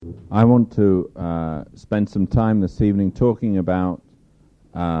I want to spend some time this evening talking about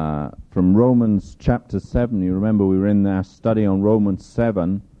from Romans chapter 7. You remember we were in our study on Romans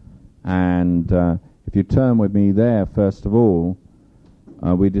 7, and if you turn with me there, first of all,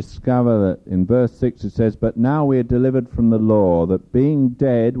 we discover that in verse 6 it says, "But now we are delivered from the law, that being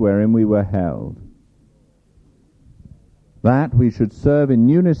dead wherein we were held, that we should serve in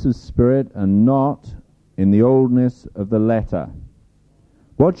newness of spirit and not in the oldness of the letter.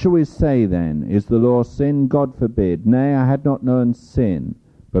 What shall we say then? Is the law sin? God forbid. Nay, I had not known sin,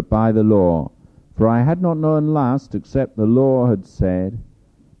 but by the law. For I had not known lust, except the law had said,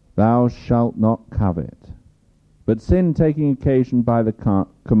 Thou shalt not covet. But sin, taking occasion by the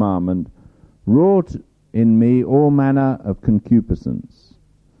commandment, wrought in me all manner of concupiscence.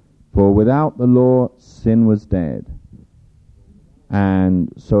 For without the law sin was dead."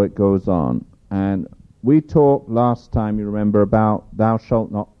 And so it goes on. And we talked last time, you remember, about thou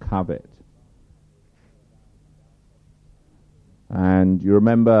shalt not covet. And you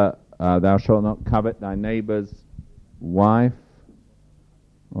remember, thou shalt not covet thy neighbour's wife,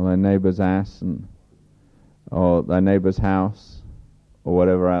 or thy neighbour's ass, or thy neighbour's house, or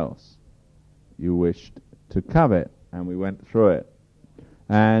whatever else you wished to covet. And we went through it.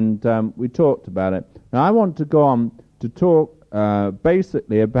 And we talked about it. Now I want to go on to talk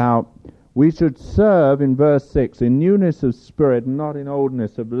basically about we should serve, in verse 6, in newness of spirit and not in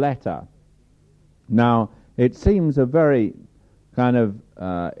oldness of letter. Now, it seems a very kind of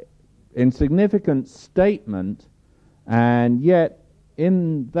insignificant statement, and yet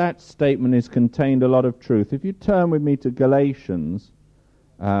in that statement is contained a lot of truth. If you turn with me to Galatians,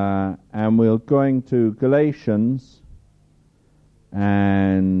 and we're going to Galatians,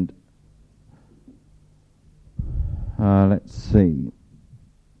 and let's see.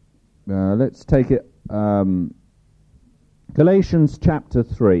 Let's take it, Galatians chapter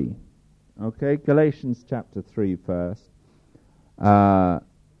 3. Okay, Galatians chapter 3 first.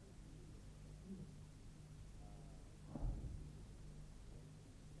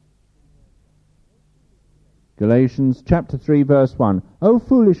 Galatians chapter 3 verse 1. "O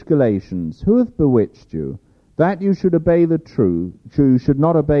foolish Galatians, who hath bewitched you, that you should obey the truth, you should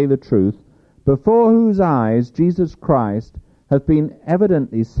not obey the truth, before whose eyes Jesus Christ hath been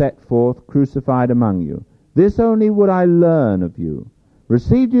evidently set forth, crucified among you. This only would I learn of you.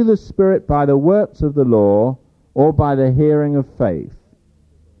 Received you the Spirit by the works of the law, or by the hearing of faith?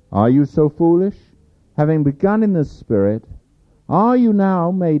 Are you so foolish? Having begun in the Spirit, are you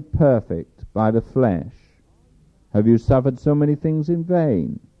now made perfect by the flesh? Have you suffered so many things in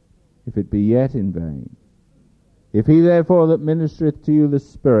vain, if it be yet in vain? If he therefore that ministereth to you the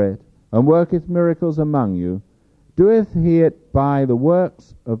Spirit, and worketh miracles among you, doeth he it by the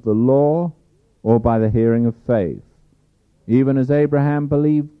works of the law, or by the hearing of faith? Even as Abraham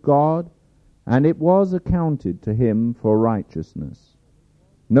believed God, and it was accounted to him for righteousness.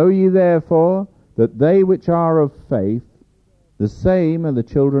 Know ye therefore that they which are of faith, the same are the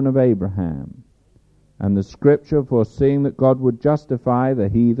children of Abraham. And the Scripture, foreseeing that God would justify the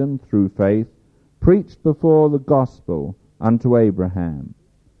heathen through faith, preached before the gospel unto Abraham.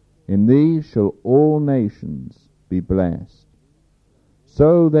 In these shall all nations be blessed.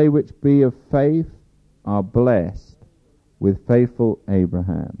 So they which be of faith are blessed with faithful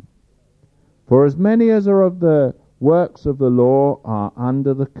Abraham. For as many as are of the works of the law are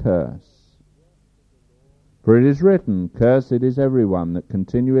under the curse. For it is written, Cursed is every one that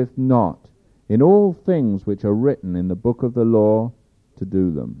continueth not in all things which are written in the book of the law to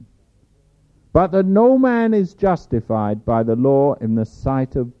do them. But that no man is justified by the law in the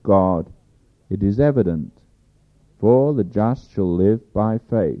sight of God, it is evident. For the just shall live by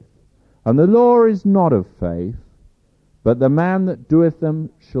faith. And the law is not of faith, but the man that doeth them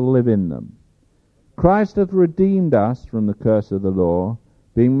shall live in them. Christ hath redeemed us from the curse of the law,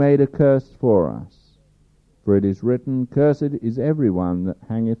 being made a curse for us. For it is written, Cursed is every one that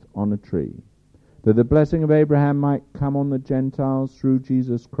hangeth on a tree, that the blessing of Abraham might come on the Gentiles through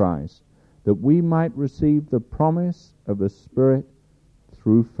Jesus Christ, that we might receive the promise of the Spirit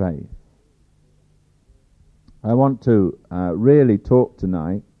through faith." I want to really talk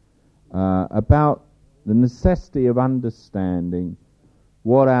tonight about the necessity of understanding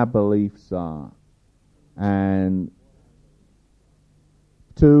what our beliefs are, and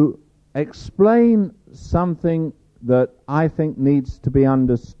to explain something that I think needs to be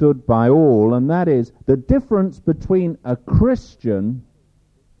understood by all, and that is the difference between a Christian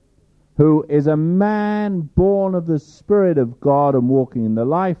who is a man born of the Spirit of God and walking in the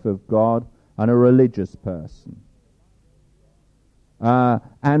life of God, and a religious person.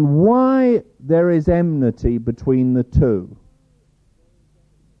 And why there is enmity between the two.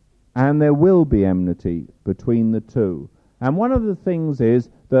 and there will be enmity between the two. And one of the things is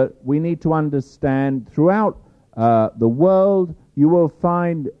that we need to understand throughout the world, you will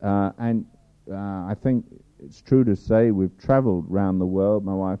find, I think it's true to say we've traveled around the world,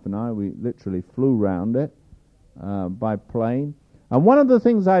 my wife and I. We literally flew around it by plane. And one of the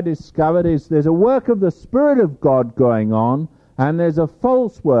things I discovered is there's a work of the Spirit of God going on, and there's a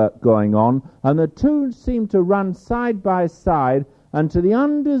false work going on, and the two seem to run side by side, and to the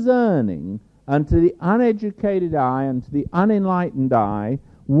undiscerning, and to the uneducated eye, and to the unenlightened eye,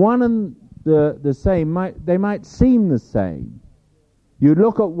 one and the same, they might seem the same. You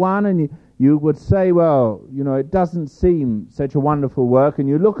look at one and you would say, well, it doesn't seem such a wonderful work, and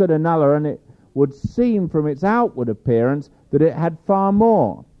you look at another and it would seem from its outward appearance that it had far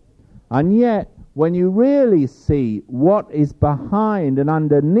more. And yet, when you really see what is behind and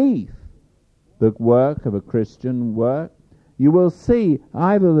underneath the work of a Christian work, you will see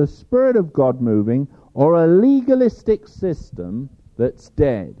either the Spirit of God moving or a legalistic system that's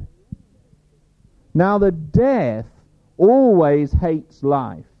dead. Now, the death always hates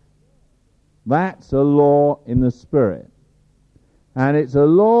life. That's a law in the Spirit. And it's a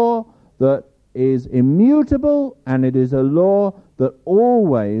law that is immutable, and it is a law that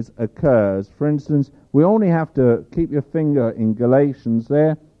always occurs. For instance, we only have to keep your finger in Galatians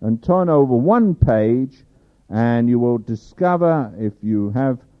there and turn over one page, and you will discover, if you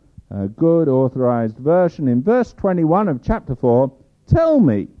have a good authorized version, in verse 21 of chapter 4, tell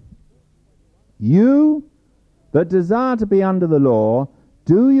me, you that desire to be under the law,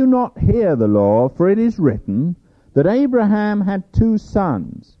 do you not hear the law? For it is written that Abraham had 2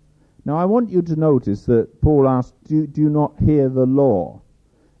 sons. Now I want you to notice that Paul asked, do you not hear the law?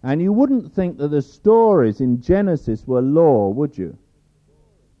 And you wouldn't think that the stories in Genesis were law, would you?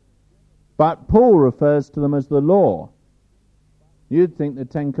 But Paul refers to them as the law. You'd think the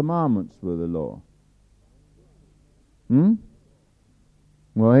 10 Commandments were the law.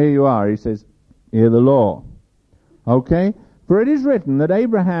 Well, here you are. He says, hear the law. Okay? For it is written that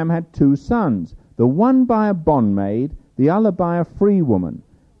Abraham had 2 sons, the one by a bondmaid, the other by a free woman.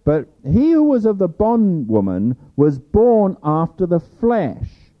 But he who was of the bondwoman was born after the flesh,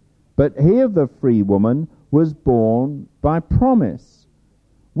 but he of the free woman was born by promise,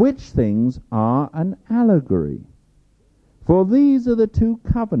 which things are an allegory. For these are the 2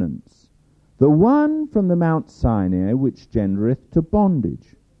 covenants, the one from the Mount Sinai, which gendereth to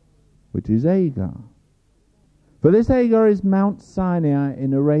bondage, which is Hagar. For this Hagar is Mount Sinai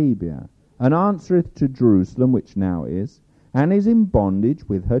in Arabia, and answereth to Jerusalem, which now is, and is in bondage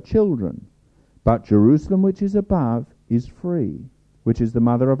with her children. But Jerusalem which is above is free, which is the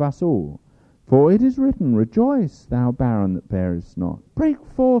mother of us all. For it is written, rejoice, thou barren that bearest not. Break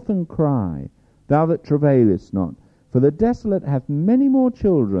forth and cry, thou that travailest not. For the desolate hath many more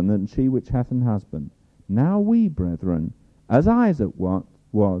children than she which hath an husband. Now we, brethren, as Isaac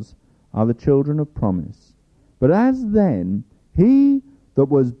was, are the children of promise. But as then he that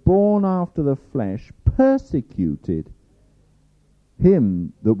was born after the flesh persecuted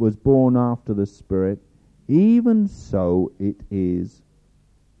him that was born after the Spirit, even so it is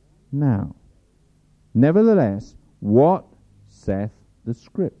now. Nevertheless, what saith the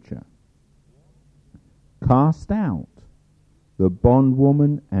Scripture? Cast out the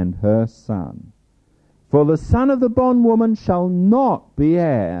bondwoman and her son. For the son of the bondwoman shall not be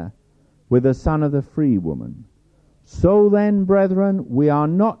heir with the son of the free woman. So then, brethren, we are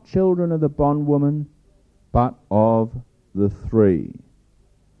not children of the bondwoman, but of the 3.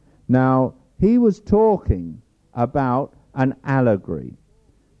 Now, he was talking about an allegory.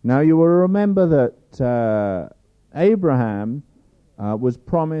 Now, you will remember that Abraham was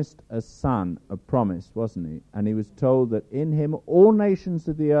promised a son, a promise, wasn't he? And he was told that in him all nations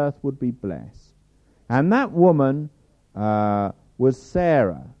of the earth would be blessed. And that woman was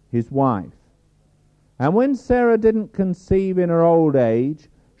Sarah, his wife. And when Sarah didn't conceive in her old age,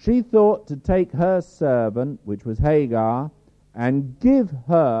 she thought to take her servant, which was Hagar, and give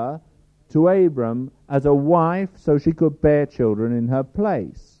her to Abram as a wife so she could bear children in her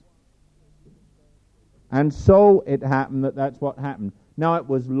place. And so it happened that's what happened. Now it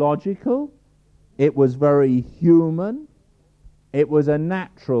was logical, it was very human, it was a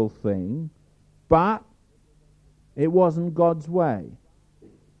natural thing, but it wasn't God's way.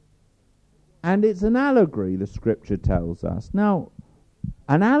 And it's an allegory, the Scripture tells us. Now,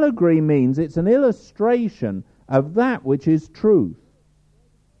 an allegory means it's an illustration of that which is truth.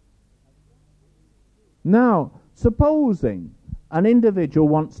 Now, supposing an individual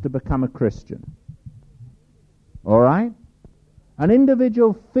wants to become a Christian, all right? An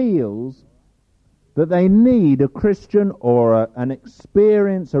individual feels that they need a Christian or an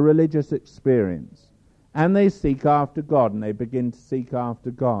experience, a religious experience. And they seek after God, and they begin to seek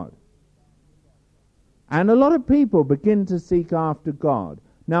after God. And a lot of people begin to seek after God.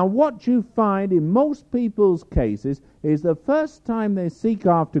 Now, what you find in most people's cases is the first time they seek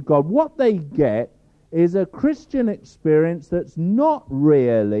after God, what they get is a Christian experience that's not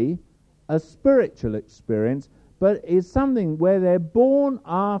really a spiritual experience, but is something where they're born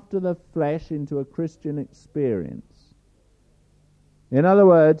after the flesh into a Christian experience. In other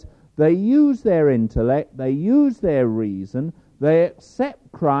words, they use their intellect, they use their reason, they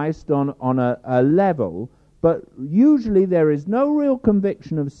accept Christ on a level, but usually there is no real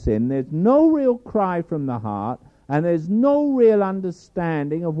conviction of sin, there's no real cry from the heart, and there's no real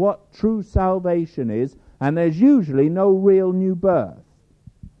understanding of what true salvation is, and there's usually no real new birth.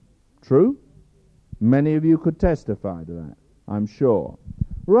 True? Many of you could testify to that, I'm sure.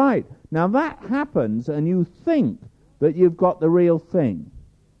 Right, now that happens, and you think that you've got the real thing.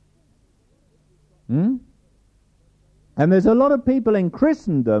 And there's a lot of people in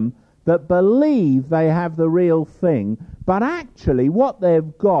Christendom that believe they have the real thing, but actually what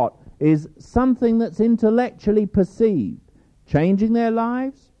they've got is something that's intellectually perceived. Changing their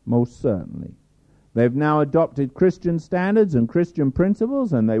lives? Most certainly. They've now adopted Christian standards and Christian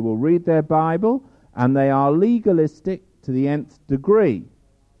principles, and they will read their Bible, and they are legalistic to the nth degree.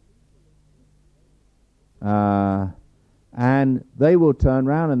 And they will turn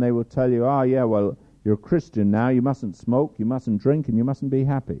around and they will tell you, oh yeah, well, you're a Christian now, you mustn't smoke, you mustn't drink, and you mustn't be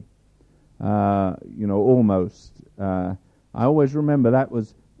happy. Almost. I always remember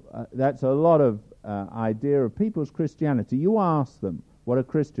that's a lot of idea of people's Christianity. You ask them what a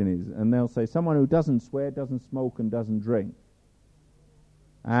Christian is, and they'll say someone who doesn't swear, doesn't smoke, and doesn't drink.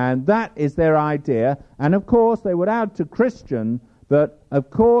 And that is their idea. And of course, they would add to Christian that, of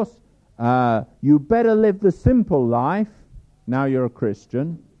course, you better live the simple life. Now you're a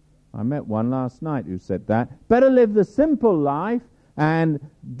Christian. I met one last night who said that. Better live the simple life and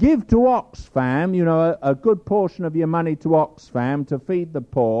give to Oxfam, a good portion of your money to Oxfam to feed the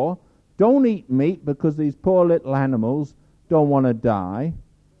poor. Don't eat meat because these poor little animals don't want to die.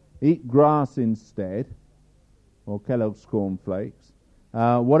 Eat grass instead, or Kellogg's cornflakes,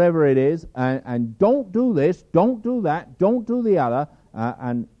 whatever it is. And don't do this, don't do that, don't do the other,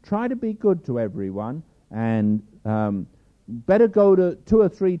 and try to be good to everyone. And better go to 2 or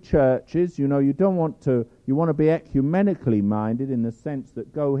 3 churches. You want to be ecumenically minded in the sense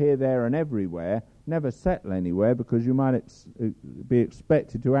that go here, there, and everywhere. Never settle anywhere, because you might be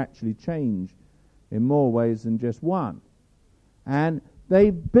expected to actually change in more ways than just one. And they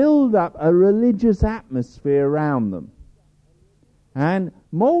build up a religious atmosphere around them. And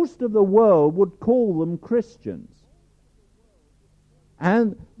most of the world would call them Christians.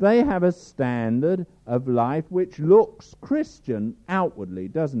 And they have a standard of life which looks Christian outwardly,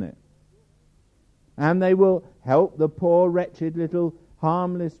 doesn't it? And they will help the poor, wretched little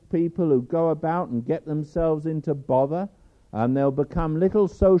harmless people who go about and get themselves into bother, and they'll become little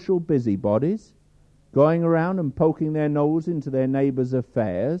social busybodies, going around and poking their nose into their neighbours'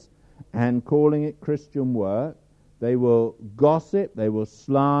 affairs and calling it Christian work. They will gossip, they will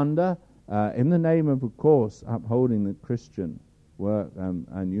slander, in the name of course, upholding the Christian work, and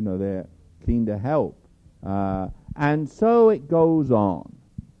they're keen to help. And so it goes on.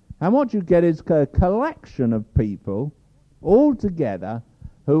 And what you get is a collection of people all together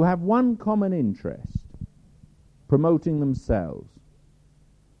who have one common interest, promoting themselves.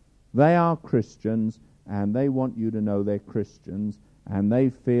 They are Christians, and they want you to know they're Christians, and they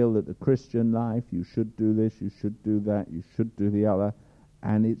feel that the Christian life, you should do this, you should do that, you should do the other.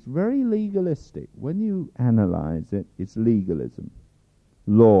 And it's very legalistic. When you analyze it, it's legalism,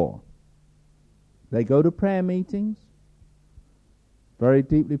 law. They go to prayer meetings, very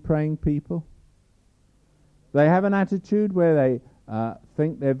deeply praying people. They have an attitude where they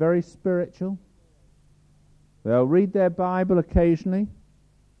think they're very spiritual. They'll read their Bible occasionally,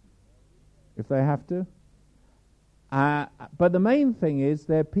 if they have to. But the main thing is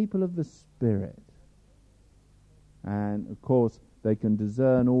they're people of the Spirit. And, of course, they can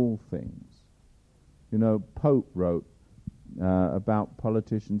discern all things. Pope wrote about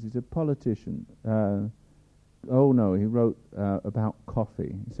politicians. He said, politician. He wrote about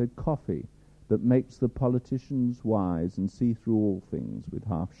coffee. He said, coffee that makes the politicians wise and see through all things with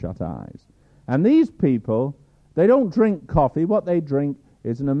half-shut eyes. And these people, they don't drink coffee. What they drink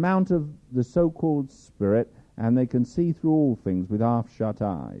is an amount of the so-called Spirit, and they can see through all things with half-shut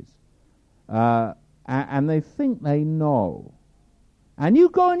eyes. And they think they know. And you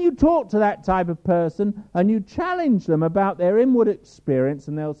go and you talk to that type of person, and you challenge them about their inward experience,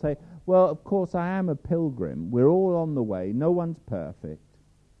 and they'll say, well, of course I am a pilgrim. We're all on the way. No one's perfect.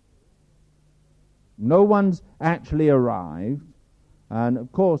 No one's actually arrived. And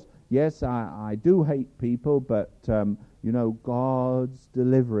of course, yes, I do hate people, but, God's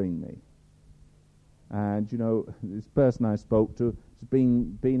delivering me. And, this person I spoke to has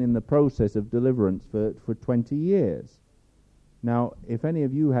been in the process of deliverance for 20 years. Now, if any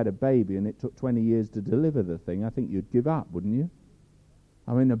of you had a baby and it took 20 years to deliver the thing, I think you'd give up, wouldn't you?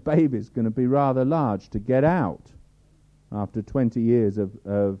 I mean, a baby's going to be rather large to get out after 20 years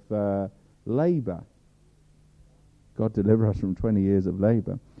of labour. God deliver us from 20 years of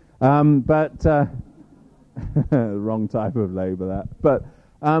labour. Wrong type of labour, that. But,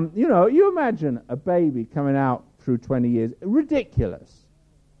 you imagine a baby coming out through 20 years. Ridiculous.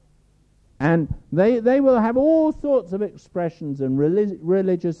 And they will have all sorts of expressions and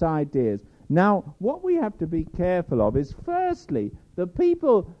religious ideas. Now, what we have to be careful of is, firstly, the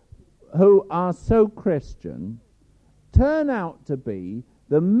people who are so Christian turn out to be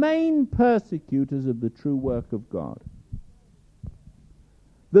the main persecutors of the true work of God.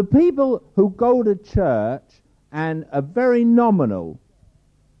 The people who go to church and are very nominal,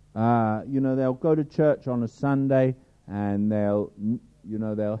 they'll go to church on a Sunday and they'll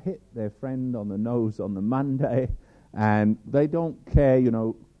hit their friend on the nose on the Monday, and they don't care,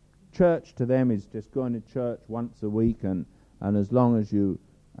 church to them is just going to church once a week, and as long as you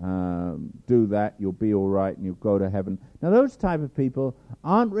do that, you'll be all right and you'll go to heaven. Now, those type of people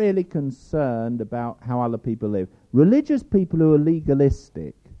aren't really concerned about how other people live. Religious people who are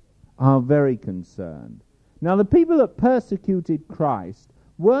legalistic are very concerned. Now, the people that persecuted Christ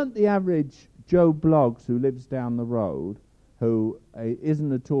weren't the average Joe Bloggs who lives down the road, who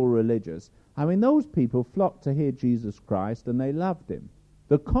isn't at all religious. I mean, those people flocked to hear Jesus Christ and they loved him.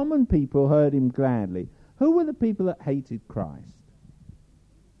 The common people heard him gladly. Who were the people that hated Christ?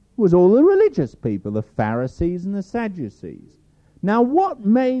 It was all the religious people, the Pharisees and the Sadducees. Now, what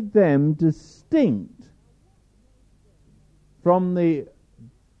made them distinct from the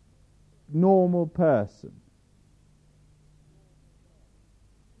normal person?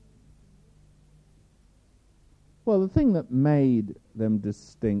 Well, the thing that made them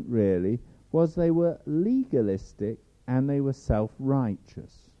distinct, really, was they were legalistic and they were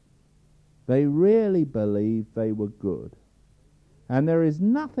self-righteous. They really believed they were good. And there is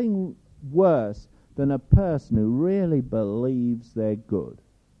nothing worse than a person who really believes they're good.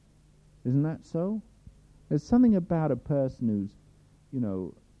 Isn't that so? There's something about a person who's,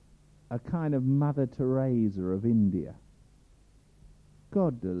 a kind of Mother Teresa of India.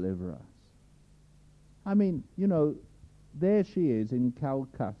 God deliver us. I mean, there she is in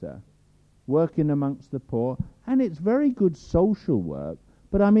Calcutta, working amongst the poor, and it's very good social work.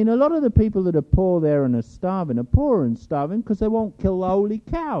 But I mean, a lot of the people that are poor there and are poor and starving because they won't kill the holy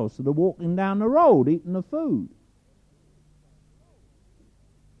cows that are walking down the road eating the food.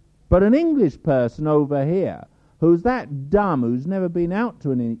 But an English person over here who's that dumb, who's never been out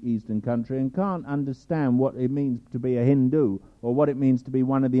to an Eastern country and can't understand what it means to be a Hindu or what it means to be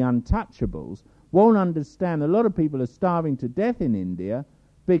one of the untouchables, won't understand a lot of people are starving to death in India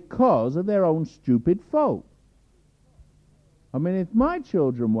because of their own stupid fault. I mean, if my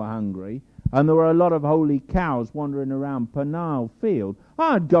children were hungry and there were a lot of holy cows wandering around Penal Field,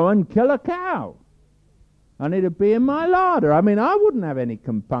 I'd go and kill a cow. And it'd be in my larder. I mean, I wouldn't have any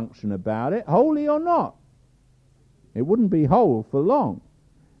compunction about it, holy or not. It wouldn't be whole for long.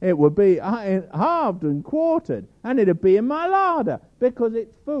 It would be halved and quartered, and it'd be in my larder because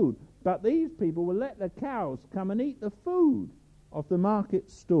it's food. But these people will let the cows come and eat the food off the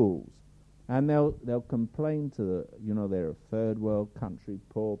market stalls. And they'll complain to they're a third world country,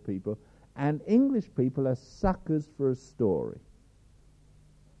 poor people. And English people are suckers for a story.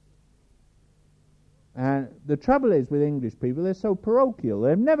 And the trouble is with English people, they're so parochial.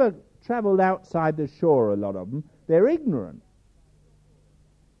 They've never travelled outside the shore, a lot of them. They're ignorant.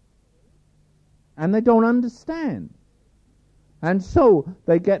 And they don't understand. And so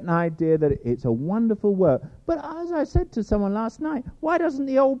they get an idea that it's a wonderful work. But as I said to someone last night, why doesn't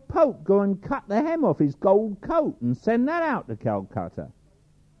the old Pope go and cut the hem off his gold coat and send that out to Calcutta?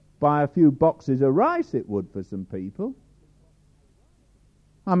 Buy a few boxes of rice, it would, for some people.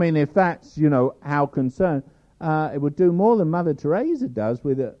 I mean, if that's, how concerned, it would do more than Mother Teresa does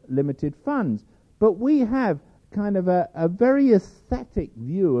with limited funds. But we have kind of a very aesthetic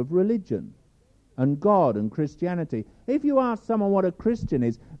view of religion and God and Christianity. If you ask someone what a Christian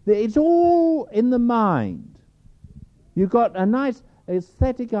is, it's all in the mind. You've got a nice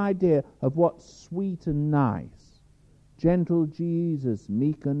aesthetic idea of what's sweet and nice. Gentle Jesus,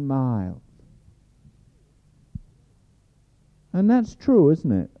 meek and mild. And that's true,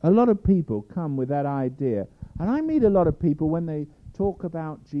 isn't it? A lot of people come with that idea. And I meet a lot of people when they talk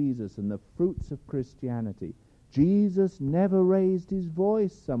about Jesus and the fruits of Christianity. Jesus never raised his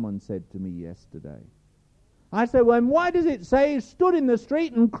voice, someone said to me yesterday. I said, well, why does it say he stood in the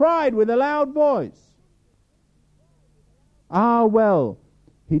street and cried with a loud voice? Ah, well,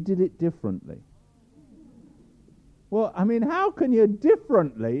 he did it differently. Well, I mean, how can you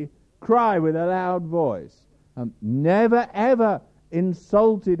differently cry with a loud voice? Never, ever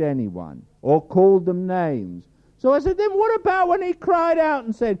insulted anyone or called them names. So I said, then what about when he cried out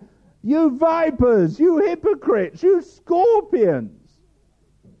and said, you vipers, you hypocrites, you scorpions?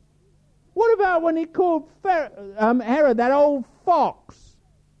 What about when he called Herod that old fox?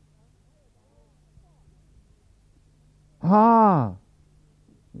 Ah,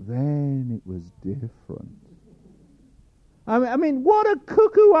 then it was different. I mean, what a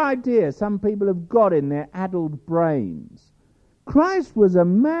cuckoo idea some people have got in their addled brains. Christ was a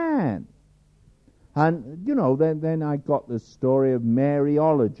man. And, you know, then I got the story of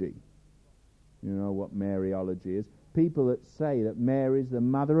Mariology. You know what Mariology is? People that say that Mary's the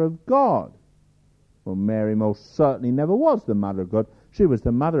mother of God. Well, Mary most certainly never was the mother of God. She was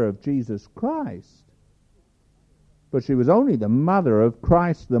the mother of Jesus Christ. But she was only the mother of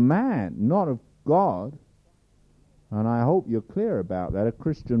Christ the man, not of God. And I hope you're clear about that. A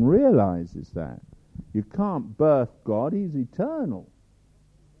Christian realizes that. You can't birth God. He's eternal.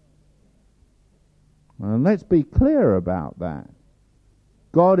 And let's be clear about that.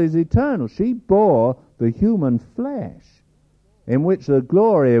 God is eternal. She bore the human flesh in which the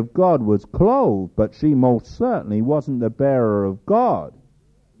glory of God was clothed, but she most certainly wasn't the bearer of God.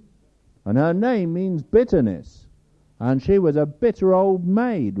 And her name means bitterness. And she was a bitter old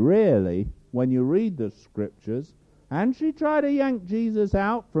maid, really, when you read the scriptures. And she tried to yank Jesus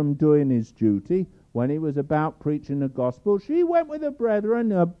out from doing his duty when he was about preaching the gospel. She went with her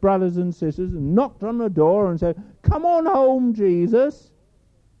brethren, her brothers and sisters, and knocked on the door and said, come on home, Jesus.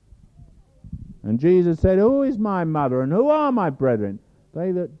 And Jesus said, who is my mother and who are my brethren?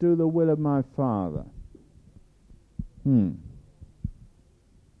 They that do the will of my Father. And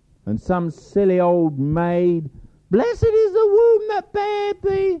some silly old maid, blessed is the womb that bare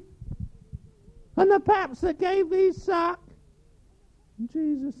thee, and the paps that gave thee suck. And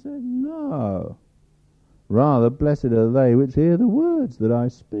Jesus said, no. Rather, blessed are they which hear the words that I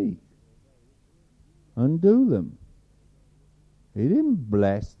speak and do them. He didn't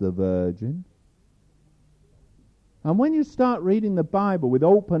bless the virgin. And when you start reading the Bible with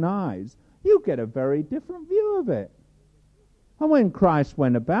open eyes, you get a very different view of it. And when Christ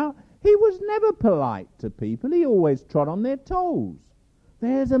went about, he was never polite to people. He always trod on their toes.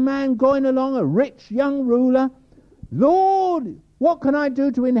 There's a man going along, a rich young ruler. Lord, what can I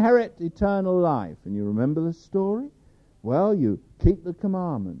do to inherit eternal life? And you remember the story? Well, you keep the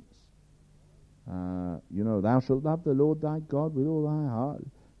commandments. Thou shalt love the Lord thy God with all thy heart.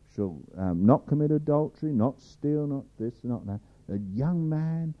 Shall not commit adultery, not steal, not this, not that. The young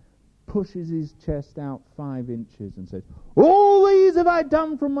man pushes his chest out 5 inches and says, all these have I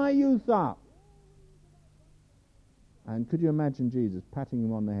done from my youth up. And could you imagine Jesus patting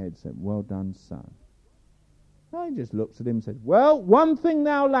him on the head, saying, well done, son. And he just looks at him and says, well, one thing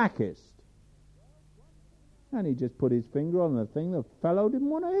thou lackest. And he just put his finger on the thing the fellow didn't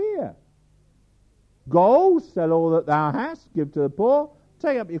want to hear. Go, sell all that thou hast, give to the poor,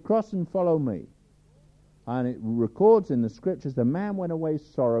 take up your cross and follow me. And it records in the scriptures, the man went away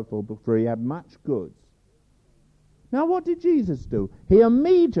sorrowful, for he had much goods. Now what did Jesus do? He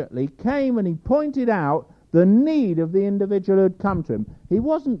immediately came and he pointed out the need of the individual who had come to him. He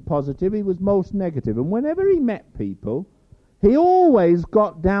wasn't positive, he was most negative. And whenever he met people, he always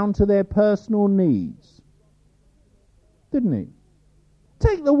got down to their personal needs. Didn't he?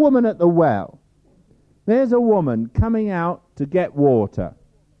 Take the woman at the well. There's a woman coming out to get water.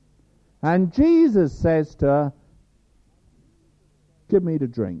 And Jesus says to her, give me to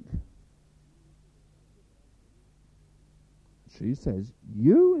drink. She says,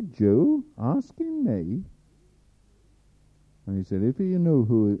 you a Jew asking me? And he said, if you knew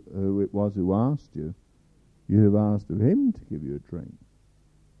who it was who asked you, you'd have asked of him to give you a drink.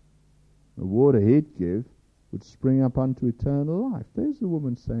 The water he'd give would spring up unto eternal life. There's the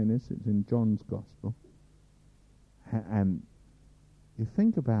woman saying this. It's in John's Gospel. And you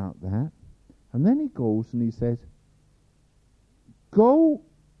think about that. And then he goes and he says, go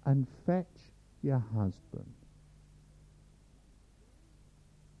and fetch your husband.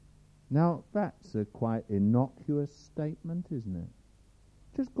 Now, that's a quite innocuous statement, isn't it?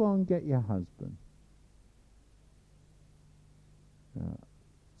 Just go and get your husband.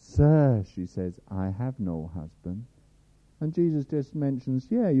 Sir, she says, I have no husband. And Jesus just mentions,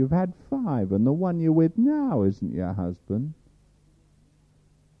 yeah, you've had 5, and the one you're with now isn't your husband.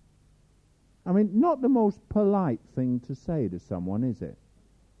 I mean, not the most polite thing to say to someone, is it,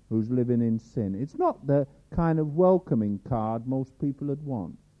 who's living in sin? It's not the kind of welcoming card most people would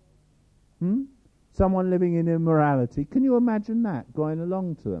want. Someone living in immorality, can you imagine that, going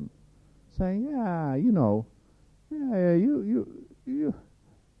along to them, saying, yeah,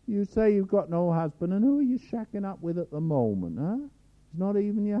 you say you've got no husband, and who are you shacking up with at the moment, huh? It's not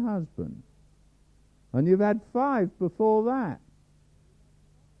even your husband. And you've had 5 before that.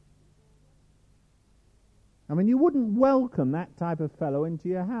 I mean, you wouldn't welcome that type of fellow into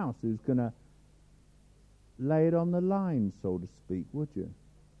your house who's going to lay it on the line, so to speak, would you?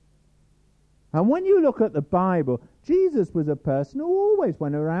 And when you look at the Bible, Jesus was a person who always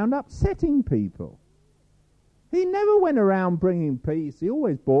went around upsetting people. He never went around bringing peace. He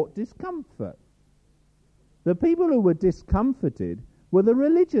always brought discomfort. The people who were discomforted were the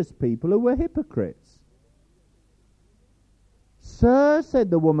religious people who were hypocrites. Sir, said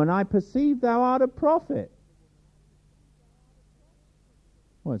the woman, I perceive thou art a prophet.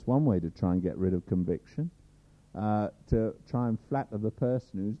 Well, it's one way to try and get rid of conviction, to try and flatter the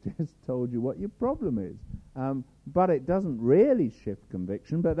person who's just told you what your problem is. But it doesn't really shift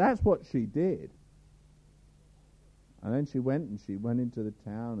conviction, but that's what she did. And then she went into the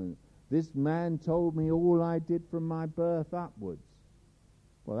town, and this man told me all I did from my birth upwards.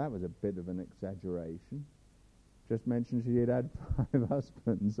 Well, that was a bit of an exaggeration. Just mentioned she had 5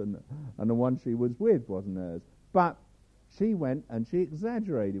 husbands, and the one she was with wasn't hers. But she went and she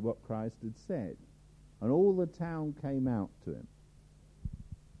exaggerated what Christ had said. And all the town came out to him.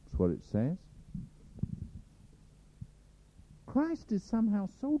 That's what it says. Christ is somehow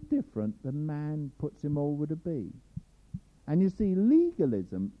so different than man puts him over to be. And you see,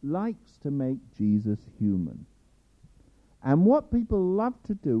 legalism likes to make Jesus human. And what people love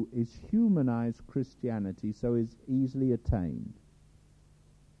to do is humanize Christianity so it's easily attained.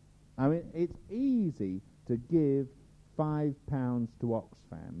 I mean, it's easy to give £5 to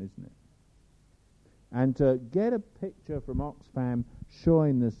Oxfam, isn't it? And to get a picture from Oxfam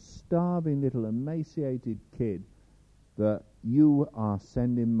showing the starving little emaciated kid that you are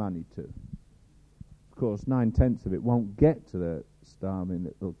sending money to. Of course, 9/10 of it won't get to the starving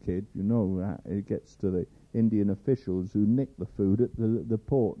little kid. You know that. It gets to the Indian officials who nick the food at the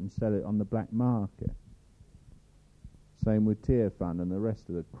port and sell it on the black market. Same with Tear Fund and the rest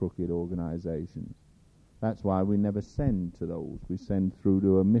of the crooked organisations. That's why we never send to those. We send through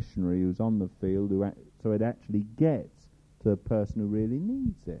to a missionary who's on the field, so it actually gets to the person who really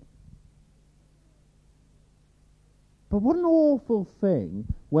needs it. But what an awful thing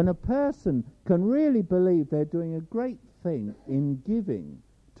when a person can really believe they're doing a great thing in giving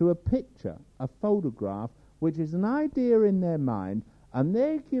to a picture, a photograph, which is an idea in their mind, and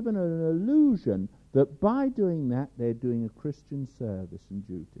they're given an illusion that by doing that they're doing a Christian service and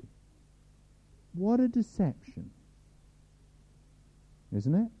duty. What a deception.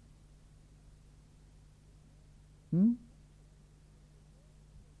 Isn't it?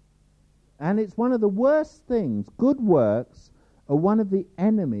 And it's one of the worst things. Good works are one of the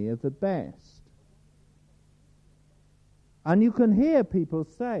enemy of the best. And you can hear people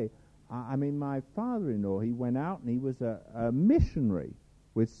say, I mean, my father-in-law, he went out and he was a missionary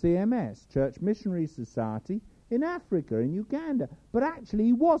with CMS, Church Missionary Society, in Africa, in Uganda. But actually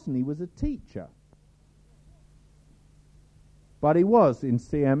he wasn't. He was a teacher. But he was in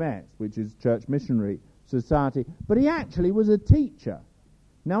CMS, which is Church Missionary Society. But he actually was a teacher.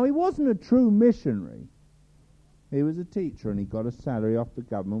 Now, he wasn't a true missionary. He was a teacher, and he got a salary off the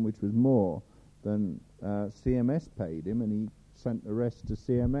government, which was more than CMS paid him, and he sent the rest to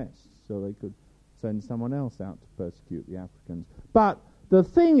CMS so they could send someone else out to persecute the Africans. But the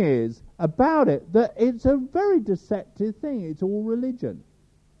thing is about it that it's a very deceptive thing. It's all religion.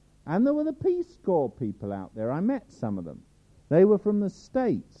 And there were the Peace Corps people out there. I met some of them. They were from the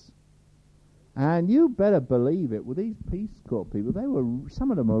States. And you better believe it, with these Peace Corps people,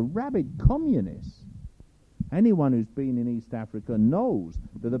 some of them are rabid communists. Anyone who's been in East Africa knows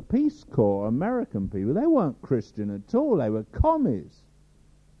that the Peace Corps, American people, they weren't Christian at all. They were commies,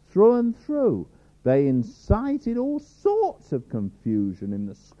 through and through. They incited all sorts of confusion in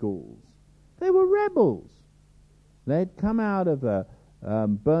the schools. They were rebels. They'd come out of a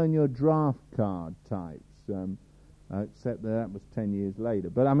burn your draft card types, except that was 10 years later.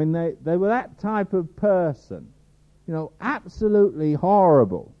 But I mean, they were that type of person, absolutely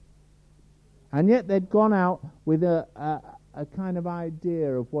horrible. And yet they'd gone out with a kind of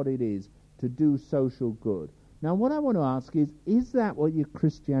idea of what it is to do social good. Now, what I want to ask is that what your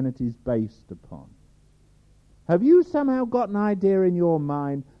Christianity is based upon? Have you somehow got an idea in your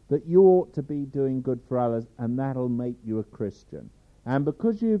mind that you ought to be doing good for others, and that'll make you a Christian? And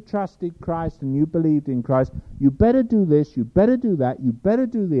because you've trusted Christ and you believed in Christ, you better do this, you better do that, you better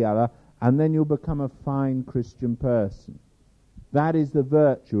do the other, and then you'll become a fine Christian person. That is the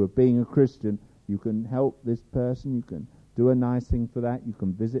virtue of being a Christian. You can help this person, you can do a nice thing for that, you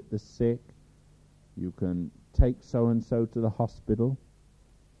can visit the sick, you can take so-and-so to the hospital,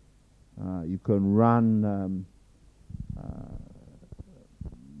 you can run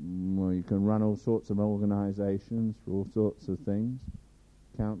you can run all sorts of organizations for all sorts of things,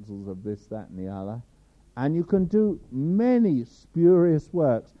 councils of this, that, and the other, and you can do many spurious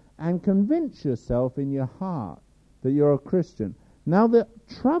works and convince yourself in your heart that you're a Christian. Now the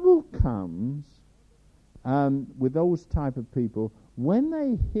trouble comes with those type of people when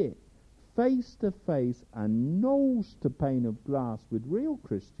they hit face to face and nose to pane of glass with real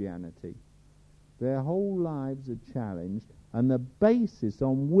Christianity. Their whole lives are challenged, and the basis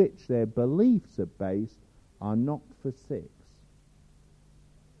on which their beliefs are based are knocked for six.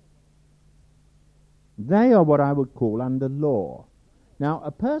 They are what I would call under law. Now,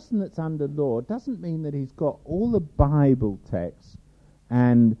 a person that's under law doesn't mean that he's got all the Bible texts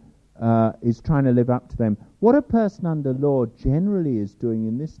and is trying to live up to them. What a person under law generally is doing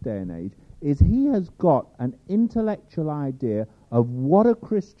in this day and age is he has got an intellectual idea of what a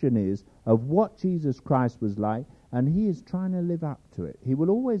Christian is, of what Jesus Christ was like, and he is trying to live up to it. He will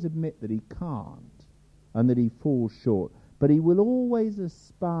always admit that he can't and that he falls short, but he will always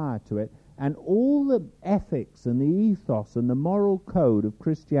aspire to it, and all the ethics and the ethos and the moral code of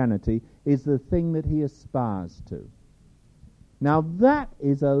Christianity is the thing that he aspires to. Now that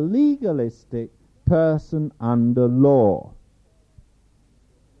is a legalistic person under law.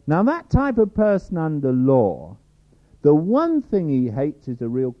 Now that type of person under law, the one thing he hates is a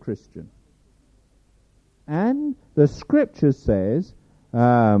real Christian. And the scripture says,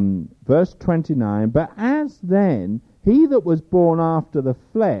 verse 29, but as then he that was born after the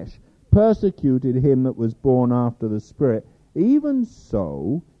flesh persecuted him that was born after the Spirit, even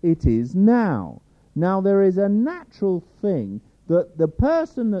so it is now. Now there is a natural thing that the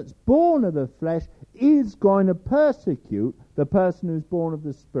person that's born of the flesh is going to persecute the person who's born of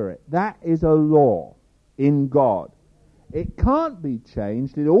the Spirit. That is a law in God. It can't be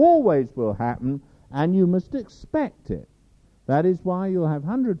changed. It always will happen, and you must expect it. That is why you'll have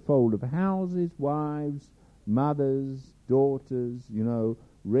hundredfold of houses, wives, mothers, daughters,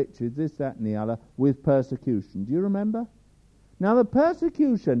 riches, this, that, and the other, with persecution. Do you remember? Now, the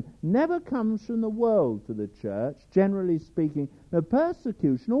persecution never comes from the world to the church, generally speaking. The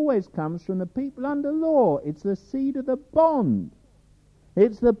persecution always comes from the people under law. It's the seed of the bond.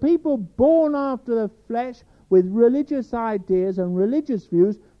 It's the people born after the flesh with religious ideas and religious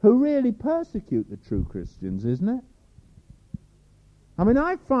views who really persecute the true Christians, isn't it? I mean,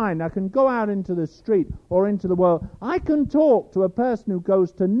 I find I can go out into the street or into the world. I can talk to a person who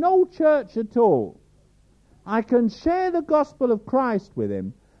goes to no church at all. I can share the gospel of Christ with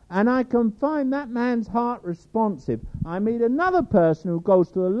him, and I can find that man's heart responsive. I meet another person who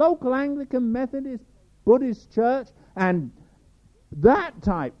goes to a local Anglican, Methodist, Buddhist church, and that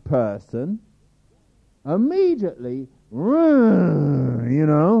type person immediately,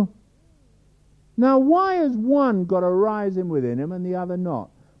 Now, why has one got a rising within him and the other not?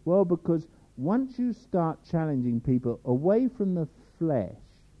 Well, because once you start challenging people away from the flesh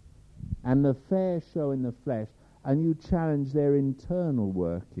and the fair show in the flesh, and you challenge their internal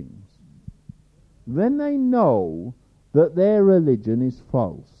workings, then they know that their religion is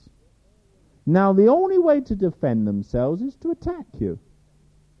false. Now, the only way to defend themselves is to attack you.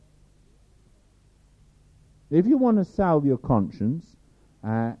 If you want to salve your conscience,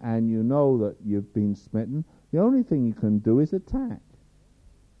 and you know that you've been smitten, the only thing you can do is attack.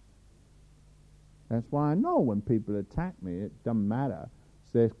 That's why I know when people attack me, it doesn't matter.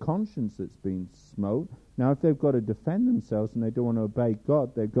 It's their conscience that's been smote. Now, if they've got to defend themselves and they don't want to obey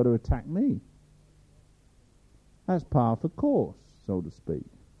God, they've got to attack me. That's par for course, so to speak.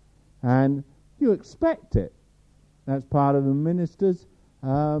 And you expect it. That's part of the minister's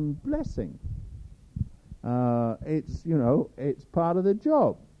blessing. It's part of the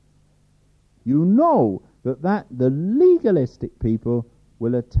job. You know that the legalistic people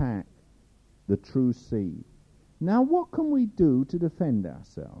will attack the true seed. Now, what can we do to defend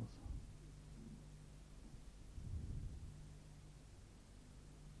ourselves?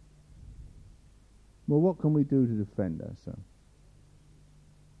 Well, what can we do to defend ourselves?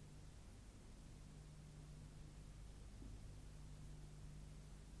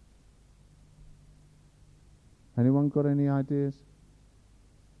 Anyone got any ideas?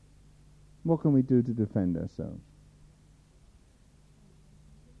 What can we do to defend ourselves?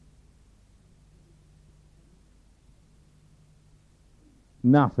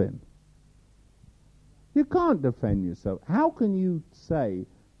 Nothing. You can't defend yourself. How can you say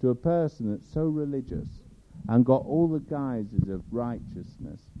to a person that's so religious and got all the guises of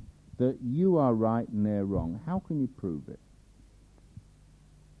righteousness that you are right and they're wrong? How can you prove it?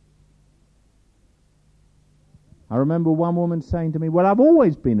 I remember one woman saying to me, well, I've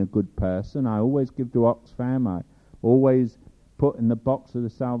always been a good person. I always give to Oxfam. I always put in the box of the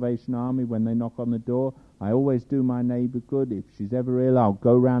Salvation Army when they knock on the door. I always do my neighbour good. If she's ever ill, I'll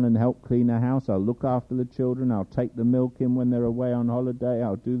go round and help clean her house. I'll look after the children. I'll take the milk in when they're away on holiday.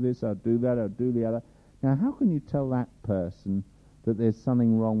 I'll do this, I'll do that, I'll do the other. Now, how can you tell that person that there's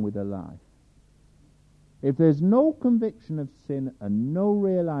something wrong with their life? If there's no conviction of sin and no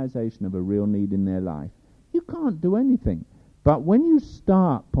realization of a real need in their life, you can't do anything. But when you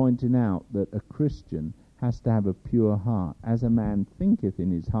start pointing out that a Christian has to have a pure heart, as a man thinketh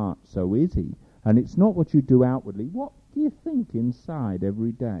in his heart, so is he, and it's not what you do outwardly, what do you think inside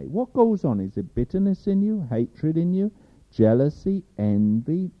every day? What goes on? Is it bitterness in you, hatred in you, jealousy,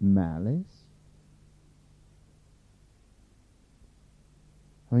 envy, malice?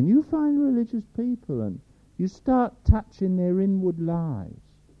 When you find religious people and you start touching their inward lives,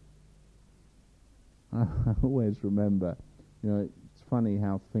 I always remember, it's funny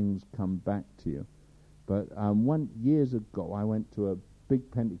how things come back to you. But years ago, I went to a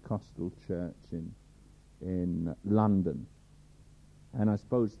big Pentecostal church in London, and I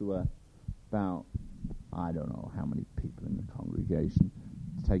suppose there were about, I don't know how many people in the congregation.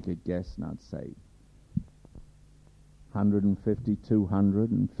 Take a guess, and I'd say 150,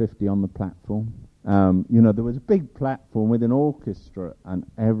 250 on the platform. There was a big platform with an orchestra and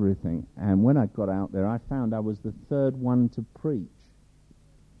everything. And when I got out there, I found I was the third one to preach.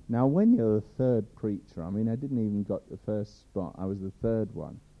 Now, when you're the third preacher, I didn't even got the first spot. I was the third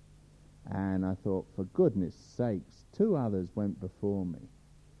one. And I thought, for goodness sakes, 2 others went before me.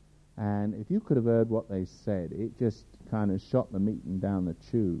 And if you could have heard what they said, it just kind of shot the meeting down the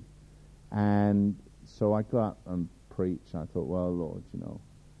tube. And so I got up and preached. I thought, well, Lord,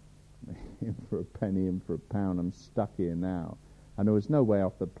 in for a penny, in for a pound, I'm stuck here now. And there was no way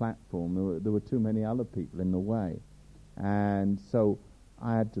off the platform. There were too many other people in the way. And so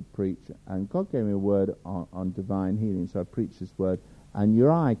I had to preach, and God gave me a word on divine healing, so I preached this word, and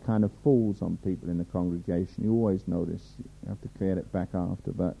your eye kind of falls on people in the congregation. You always notice. You have to clear it back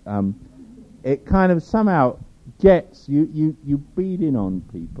after, but it kind of somehow gets, you beat in on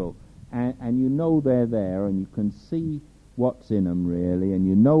people, and you know they're there, and you can see what's in them really, and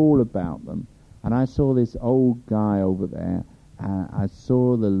you know all about them. And I saw this old guy over there, I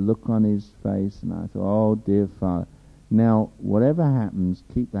saw the look on his face, and I thought, oh dear Father, now whatever happens,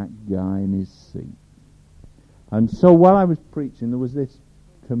 keep that guy in his seat. And so while I was preaching, there was this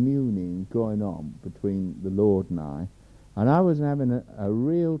communing going on between the Lord and I was having a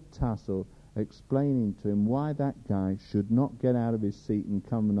real tussle explaining to him why that guy should not get out of his seat and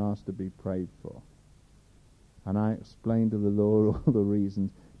come and ask to be prayed for. And I explained to the Lord all the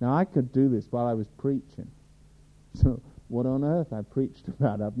reasons. Now, I could do this while I was preaching. So what on earth I preached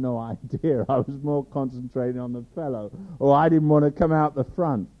about, I have no idea. I was more concentrating on the fellow. Or I didn't want to come out the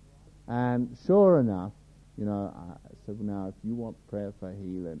front. And sure enough, I said, well, now, if you want prayer for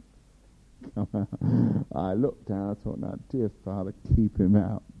healing, come out. I looked down, I thought, now, dear Father, keep him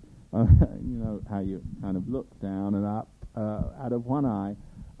out. How you kind of look down and up out of one eye.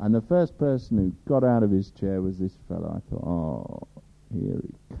 And the first person who got out of his chair was this fellow. I thought, oh, here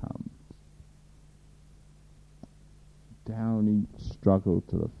he comes. Down he struggled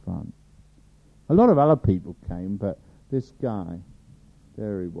to the front. A lot of other people came, but this guy,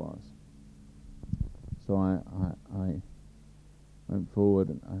 there he was. So I went forward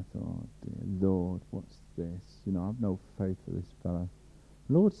and I thought, oh dear Lord, what's this? I've no faith for this fellow.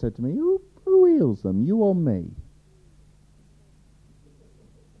 The Lord said to me, who heals them, you or me?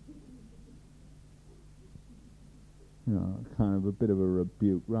 Kind of a bit of a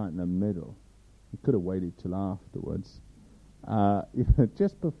rebuke right in the middle. He could have waited till afterwards.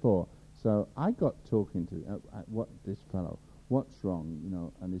 Just before. So I got talking to this fellow. What's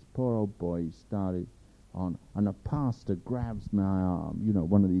wrong? And this poor old boy started on, and a pastor grabs my arm.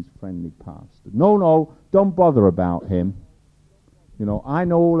 One of these friendly pastors. No, don't bother about him. I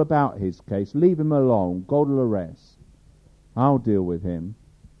know all about his case. Leave him alone. Go to the rest. I'll deal with him.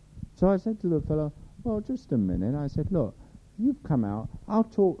 So I said to the fellow, well, just a minute. I said, look, you've come out. I'll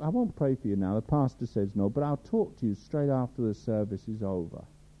talk. I won't pray for you now. The pastor says no, but I'll talk to you straight after the service is over,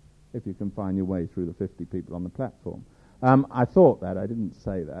 if you can find your way through the 50 people on the platform. I thought that. I didn't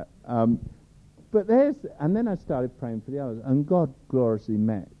say that. And then I started praying for the others, and God gloriously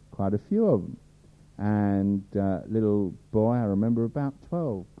met quite a few of them. And little boy, I remember about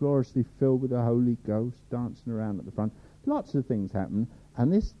 12, gloriously filled with the Holy Ghost, dancing around at the front. Lots of things happened,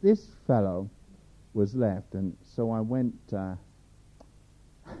 and this fellow was left, and so I went.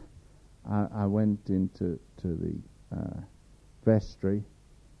 I went into the vestry,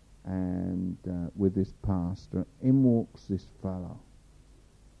 and with this pastor, in walks this fellow,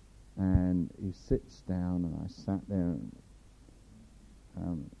 and he sits down, and I sat there,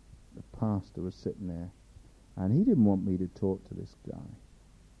 and the pastor was sitting there, and he didn't want me to talk to this guy.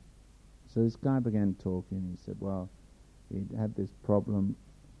 So this guy began talking. He said, well, he'd had this problem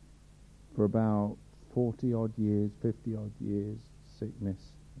for about 40 odd years, 50 odd years, sickness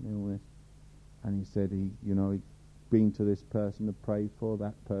and illness. And he said he'd been to this person to pray for,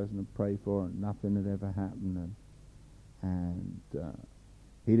 that person to pray for, and nothing had ever happened. And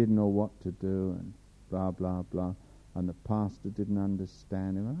he didn't know what to do, and blah, blah, blah. And the pastor didn't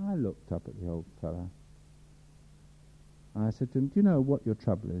understand him. And I looked up at the old fellow. And I said to him, do you know what your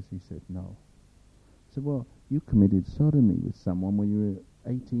trouble is? He said, no. I said, well, you committed sodomy with someone when you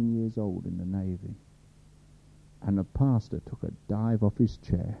were 18 years old in the Navy. And the pastor took a dive off his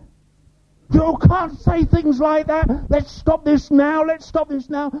chair. You can't say things like that. Let's stop this now. Let's stop this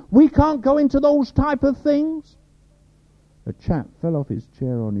now. We can't go into those type of things. The chap fell off his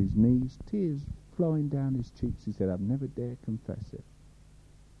chair on his knees, tears flowing down his cheeks. He said, I've never dared confess it.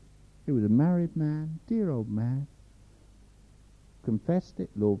 He was a married man, dear old man. Confessed it,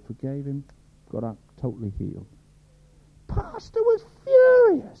 Lord forgave him, got up totally healed. Pastor was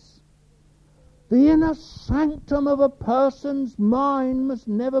furious. The inner sanctum of a person's mind must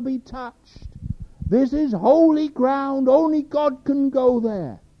never be touched. This is holy ground. Only God can go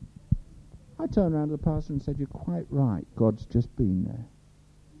there. I turned around to the pastor and said, you're quite right. God's just been there.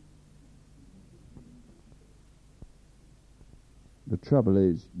 The trouble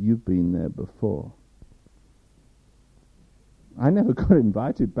is, you've been there before. I never got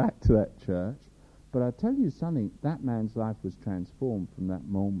invited back to that church, but I tell you something, that man's life was transformed from that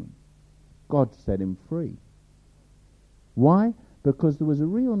moment. God set him free. Why? Because there was a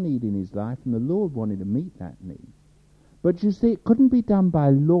real need in his life, and the Lord wanted to meet that need. But you see, it couldn't be done by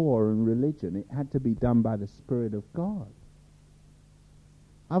law and religion. It had to be done by the Spirit of God.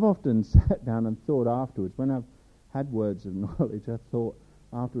 I've often sat down and thought afterwards, when I've had words of knowledge, I thought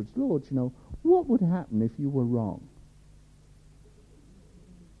afterwards, Lord, what would happen if you were wrong?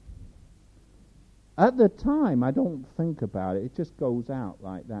 At the time, I don't think about it. It just goes out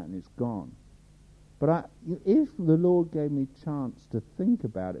like that and it's gone. But if the Lord gave me a chance to think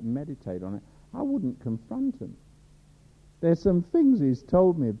about it and meditate on it, I wouldn't confront him. There's some things he's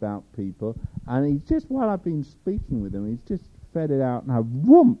told me about people, and he's just, while I've been speaking with him, he's just fed it out, and I've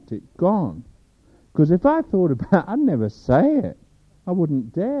whomped it gone. Because if I thought about it, I'd never say it. I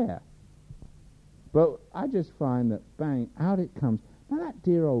wouldn't dare. But I just find that, bang, out it comes. Now that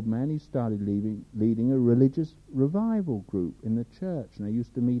dear old man, he started leading a religious revival group in the church, and they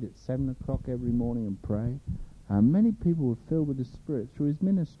used to meet at 7 o'clock every morning and pray. And many people were filled with the Spirit through his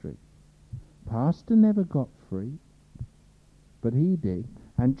ministry. Pastor never got free, but he did.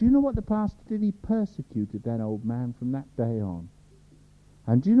 And do you know what the pastor did? He persecuted that old man from that day on.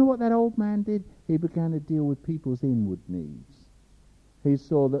 And do you know what that old man did? He began to deal with people's inward needs. He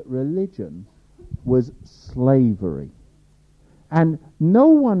saw that religion was slavery. And no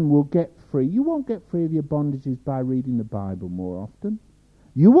one will get free. You won't get free of your bondages by reading the Bible more often.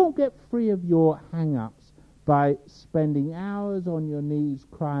 You won't get free of your hang-ups by spending hours on your knees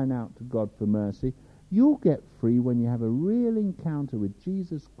crying out to God for mercy. You'll get free when you have a real encounter with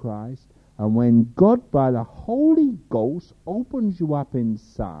Jesus Christ, and when God, by the Holy Ghost, opens you up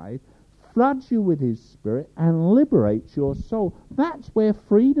inside, floods you with his Spirit, and liberates your soul. That's where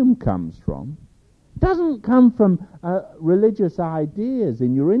freedom comes from. Doesn't come from religious ideas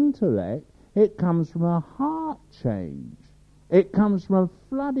in your intellect. It comes from a heart change. It comes from a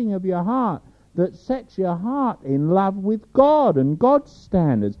flooding of your heart that sets your heart in love with God and God's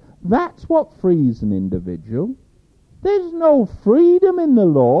standards. That's what frees an individual. There's no freedom in the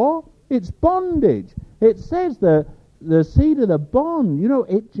law. It's bondage. It says the seed of the bond,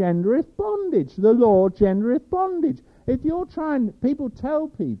 it gendereth bondage. The law gendereth bondage. If you're people tell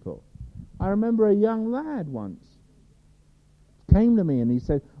people. I remember a young lad once came to me and he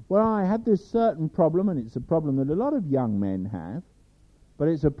said, well, I have this certain problem, and it's a problem that a lot of young men have, but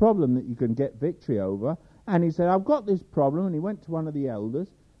it's a problem that you can get victory over. And he said, I've got this problem, and he went to one of the elders,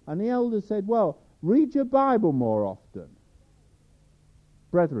 and the elder said, well, read your Bible more often.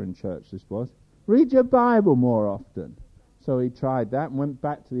 Brethren church this was. Read your Bible more often. So he tried that and went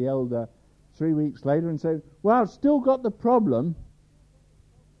back to the elder 3 weeks later and said, well, I've still got the problem.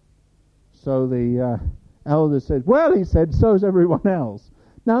 So the elder said, well, he said, so's everyone else.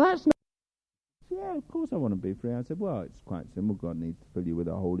 Now that's not... Yeah, of course I want to be free. I said, well, it's quite simple. God needs to fill you with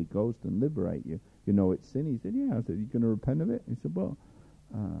the Holy Ghost and liberate you. You know it's sin. He said, yeah. I said, you going to repent of it? He said, well,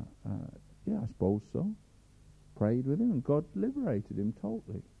 yeah, I suppose so. Prayed with him and God liberated him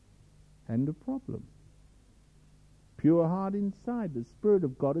totally. End of problem. Pure heart inside. The Spirit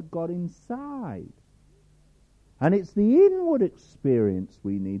of God had got inside. And it's the inward experience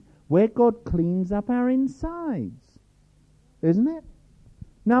we need, where God cleans up our insides. Isn't it?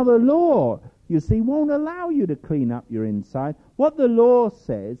 Now the law, you see, won't allow you to clean up your inside. What the law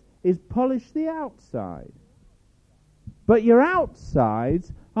says is polish the outside. But your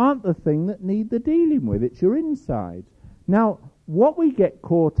outsides aren't the thing that need the dealing with. It's your insides. Now, what we get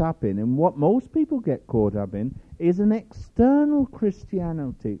caught up in, and what most people get caught up in, is an external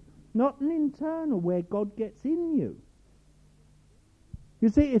Christianity, not an internal where God gets in you. You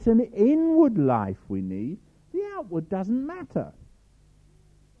see, it's an inward life we need. The outward doesn't matter.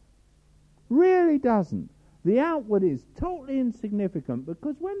 Really doesn't. The outward is totally insignificant,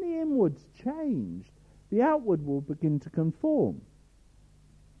 because when the inward's changed, the outward will begin to conform.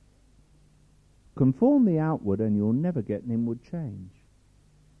 Conform the outward and you'll never get an inward change.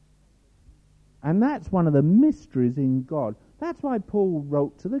 And that's one of the mysteries in God. That's why Paul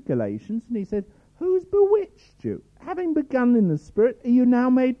wrote to the Galatians and he said, who's bewitched you? Having begun in the Spirit, are you now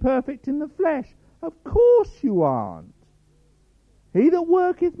made perfect in the flesh? Of course you aren't. He that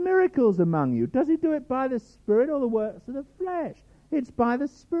worketh miracles among you, does he do it by the Spirit or the works of the flesh? It's by the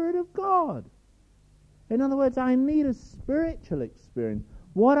Spirit of God. In other words, I need a spiritual experience.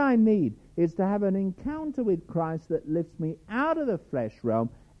 What I need is to have an encounter with Christ that lifts me out of the flesh realm,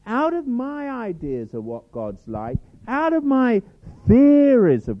 out of my ideas of what God's like, out of my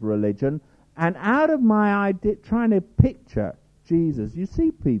theories of religion, and out of my idea trying to picture Jesus. You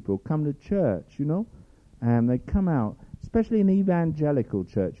see people come to church, you know, and they come out, especially in evangelical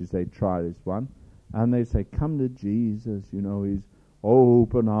churches, they try this one, and they say, come to Jesus, you know, he's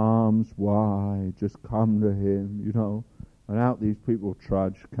open arms wide, just come to him, you know. And out these people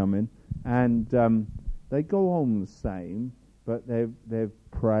trudge, come in, and they go home the same, but they've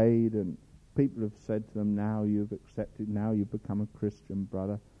prayed, and people have said to them, now you've accepted, now you've become a Christian,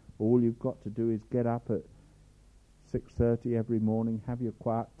 brother. All you've got to do is get up at 6:30 every morning, have your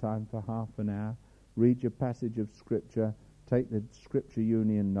quiet time for half an hour, read your passage of Scripture, take the Scripture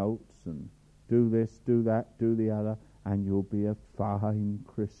Union notes, and do this, do that, do the other, and you'll be a fine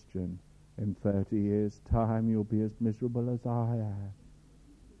Christian. In 30 years' time, you'll be as miserable as I am.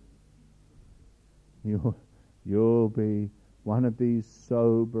 You'll be one of these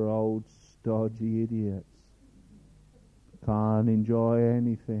sober old stodgy idiots. Can't enjoy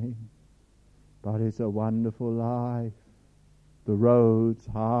anything, but it's a wonderful life. The road's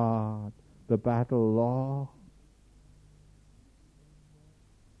hard, the battle long,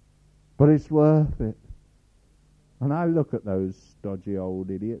 but it's worth it. And I look at those stodgy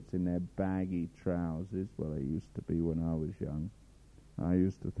old idiots in their baggy trousers. Well, they used to be when I was young. I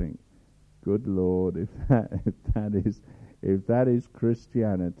used to think, good Lord, if that is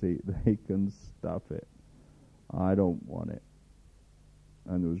Christianity, they can stuff it. I don't want it.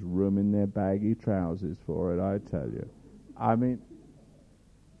 And there was room in their baggy trousers for it, I tell you. I mean,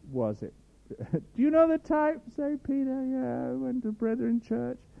 was it? Do you know the type? Say, Peter, yeah, I went to Brethren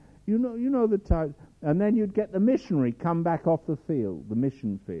Church. You know the type. And then you'd get the missionary come back off the field, the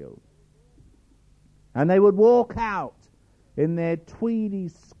mission field. And they would walk out in their tweedy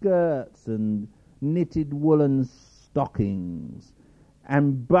skirts and knitted woolen stockings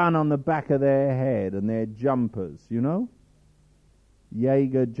and bun on the back of their head and their jumpers, you know?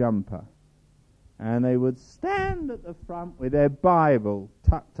 Jaeger jumper. And they would stand at the front with their Bible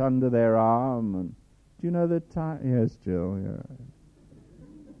tucked under their arm. And do you know the type? Yes, Jill, yeah.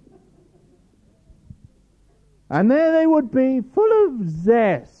 And there they would be, full of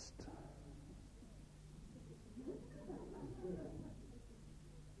zest.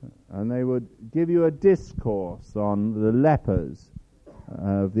 And they would give you a discourse on the lepers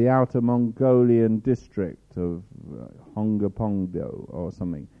of the outer Mongolian district of Hongapongdo or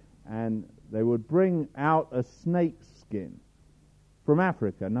something. And they would bring out a snake skin from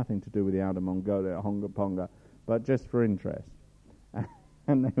Africa, nothing to do with the outer Mongolia, Hongaponga, but just for interest.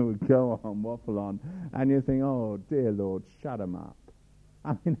 And they would go on, waffle on, and you think, oh, dear Lord, shut them up.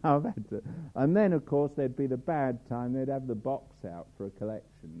 I mean, I've had to. And then, of course, there'd be the bad time. They'd have the box out for a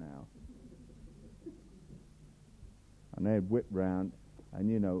collection now. And they'd whip round, and,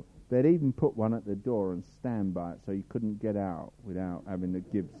 you know, they'd even put one at the door and stand by it so you couldn't get out without having to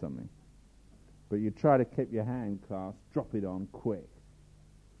give something. But you try to keep your hand clasped, drop it on quick.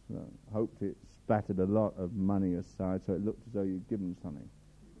 So I hoped it spattered a lot of money aside so it looked as though you'd given something.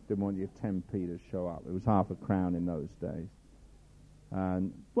 Didn't want your 10p to show up. It was half a crown in those days.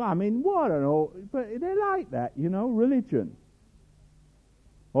 And, well, I mean, what and all, but they're like that, religion.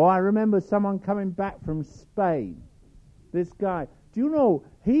 Or I remember someone coming back from Spain. This guy, do you know,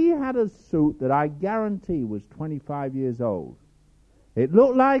 he had a suit that I guarantee was 25 years old. It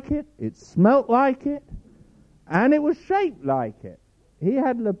looked like it smelt like it, and it was shaped like it. He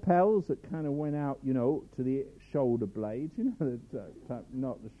had lapels that kind of went out, to the shoulder blades,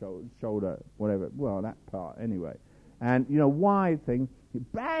 not the shoulder, whatever, well, that part anyway. And, wide thing,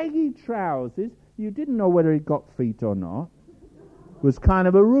 baggy trousers. You didn't know whether he'd got feet or not. It was kind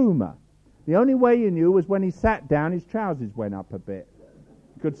of a rumour. The only way you knew was when he sat down, his trousers went up a bit.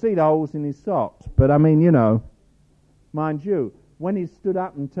 You could see the holes in his socks. But, I mean, mind you, when he stood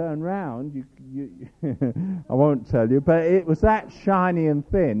up and turned round, I won't tell you, but it was that shiny and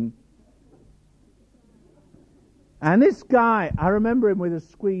thin. And this guy, I remember him with a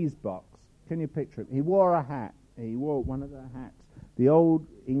squeeze box. Can you picture him? He wore a hat. He wore one of the hats, the old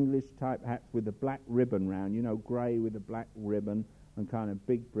English type hats with the black ribbon round, grey with a black ribbon and kind of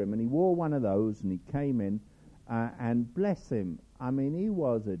big brim. And he wore one of those and he came in and bless him, I mean, he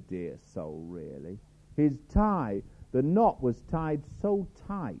was a dear soul, really. His tie, the knot was tied so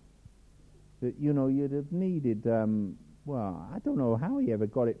tight that, you'd have needed, I don't know how he ever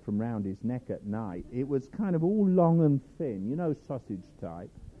got it from round his neck at night. It was kind of all long and thin, sausage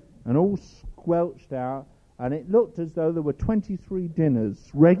type, and all squelched out. And it looked as though there were 23 dinners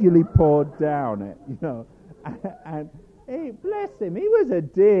regularly poured down it, And hey, bless him, he was a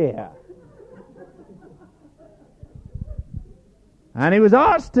dear. And he was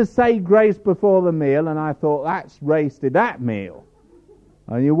asked to say grace before the meal, and I thought, that's wasted that meal.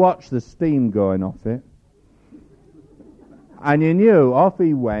 And you watch the steam going off it. And you knew, off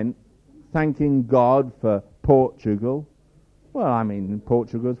he went, thanking God for Portugal. Well, I mean,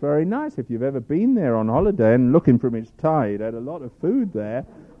 Portugal's very nice. If you've ever been there on holiday and looking from its tide, had a lot of food there.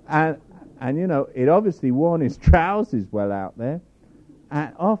 And it obviously worn his trousers well out there.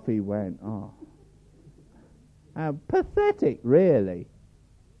 And off he went. Oh. Pathetic, really.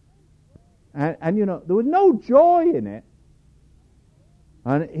 And there was no joy in it.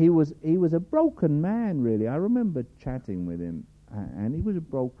 And he was a broken man, really. I remember chatting with him, and he was a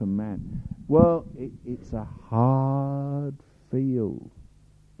broken man. Well, it's a hard field.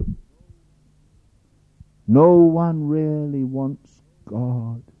 No one really wants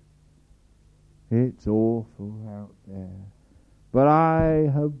God. It's awful out there. But I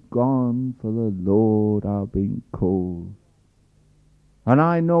have gone for the Lord, I've been called. And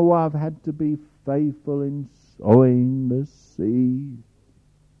I know I've had to be faithful in sowing the seed.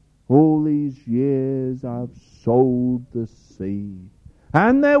 All these years I've sowed the seed.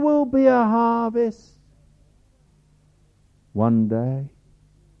 And there will be a harvest one day.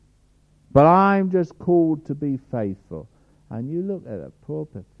 But I'm just called to be faithful. And you look at a poor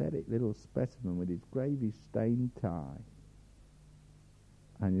pathetic little specimen with his gravy-stained tie.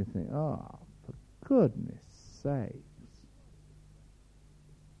 And you think, oh, for goodness sakes.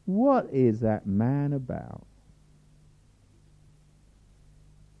 What is that man about?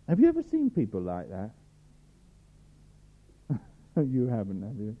 Have you ever seen people like that? You haven't,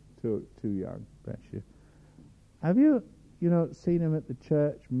 have you? Too young, bless you. Have you, seen them at the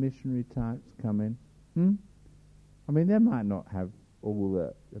church, missionary types come in? I mean, they might not have all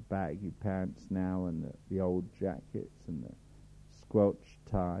the baggy pants now and the old jackets and the squelch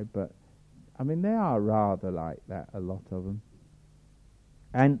tie, but, I mean, they are rather like that, a lot of them.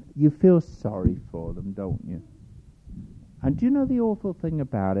 And you feel sorry for them, don't you? And do you know the awful thing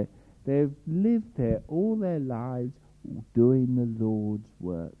about it? They've lived there all their lives doing the Lord's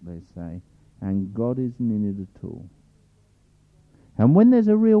work, they say, and God isn't in it at all. And when there's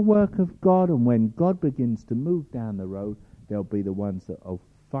a real work of God, and when God begins to move down the road, they'll be the ones that will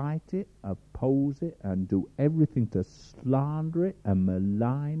fight it, oppose it, and do everything to slander it, and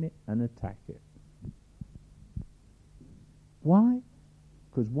malign it, and attack it. Why?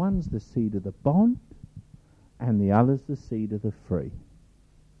 Because one's the seed of the bond, and the other's the seed of the free.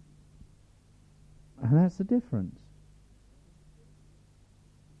 And that's the difference.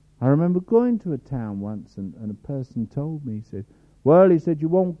 I remember going to a town once, and a person told me, he said, you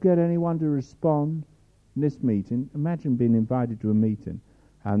won't get anyone to respond in this meeting. Imagine being invited to a meeting,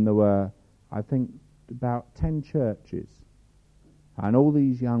 and there were, I think, about 10 churches, and all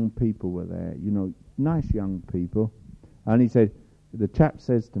these young people were there, nice young people. And he said, the chap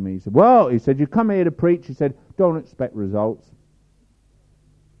says to me, he said, well, he said, you come here to preach. He said, don't expect results.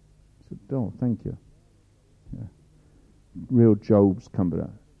 I said, oh, thank you. Yeah. Real Job's company.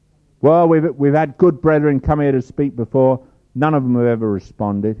 Well, we've had good brethren come here to speak before. None of them have ever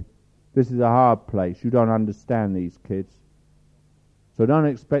responded. This is a hard place. You don't understand these kids. So don't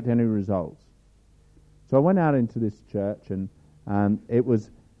expect any results. So I went out into this church, and it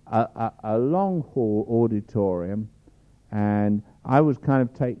was a long hall auditorium, and I was kind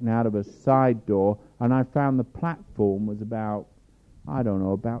of taken out of a side door, and I found the platform was about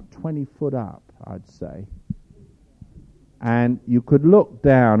 20 foot up, I'd say. And you could look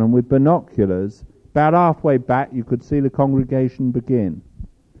down, and with binoculars, about halfway back, you could see the congregation begin.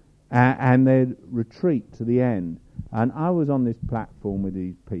 And they'd retreat to the end. And I was on this platform with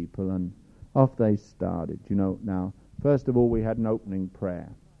these people, and off they started. Now, first of all, we had an opening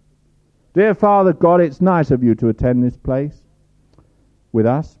prayer. Dear Father God, it's nice of you to attend this place with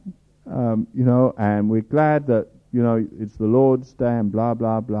us, and we're glad that, it's the Lord's Day and blah,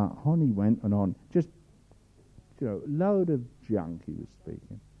 blah, blah. On he went and on. Just, load of junk he was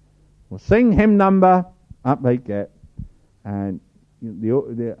speaking. Well, sing hymn number, up they get. And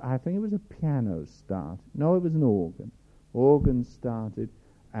I think it was a piano start. No, it was an organ. Organ started,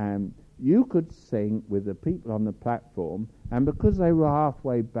 and you could sing with the people on the platform, and because they were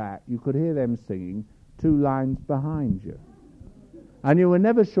halfway back, you could hear them singing 2 lines behind you. And you were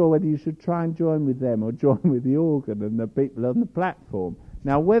never sure whether you should try and join with them or join with the organ and the people on the platform.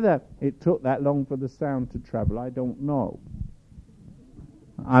 Now, whether it took that long for the sound to travel, I don't know.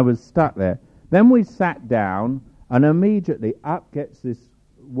 I was stuck there. Then we sat down, and immediately up gets this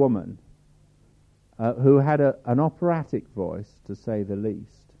woman who had an operatic voice, to say the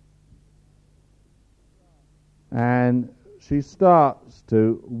least. And she starts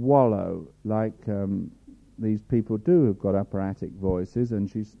to wallow like these people do who've got operatic voices, and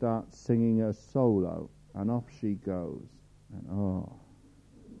she starts singing a solo, and off she goes. And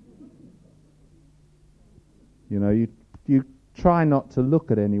you try not to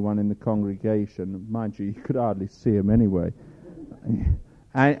look at anyone in the congregation. Mind you, you could hardly see them anyway.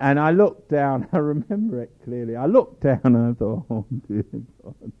 And I looked down, I remember it clearly. I looked down and I thought, oh dear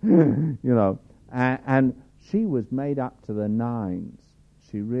God. And she was made up to the nines.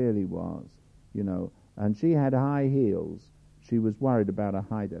 She really was, And she had high heels. She was worried about her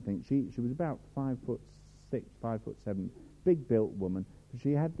height, I think. She was about 5'6", 5'7", big built woman.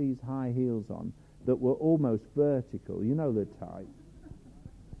 She had these high heels on that were almost vertical. You know the type.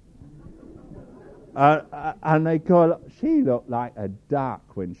 And she looked like a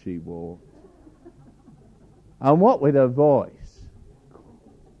duck when she walked. And what with her voice.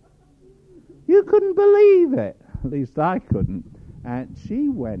 You couldn't believe it. At least I couldn't. And she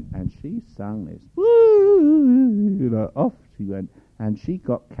went and she sang this. Woo! Off she went. And she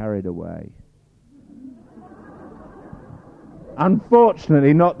got carried away.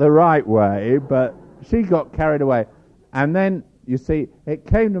 Unfortunately, not the right way, but she got carried away. And then, you see, it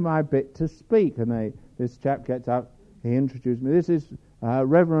came to my bit to speak, and this chap gets up, he introduced me. This is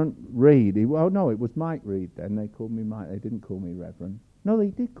Reverend Reed. It was Mike Reed then. They called me Mike. They didn't call me Reverend. No, they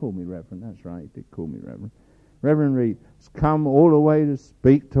did call me Reverend. That's right, they did call me Reverend. Reverend Reed has come all the way to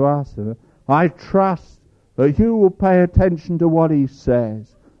speak to us. I trust that you will pay attention to what he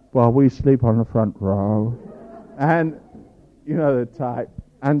says while we sleep on the front row. And you know the type.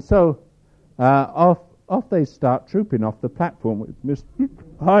 And so off they start trooping off the platform with Mr.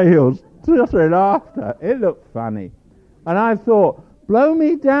 High Heels tottering after. It looked funny. And I thought, blow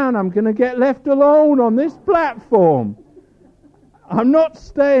me down, I'm going to get left alone on this platform. I'm not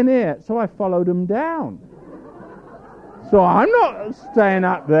staying here. So I followed them down. So I'm not staying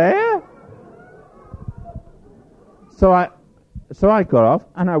up there. So I got off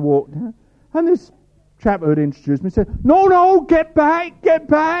and I walked down. And this chap who had introduced me said, no, get back,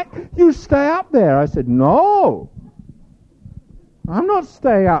 you stay up there. I said, no, I'm not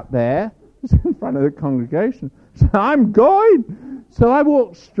staying up there. It was in front of the congregation. So I'm going. So I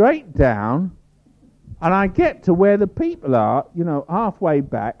walked straight down, and I get to where the people are, halfway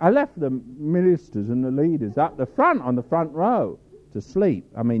back. I left the ministers and the leaders up the front on the front row to sleep.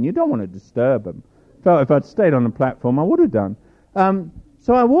 I mean, you don't want to disturb them. Felt if I'd stayed on the platform, I would have done.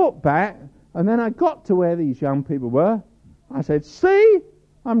 So I walked back, and then I got to where these young people were. I said, see,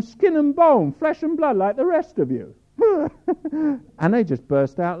 I'm skin and bone, flesh and blood like the rest of you. And they just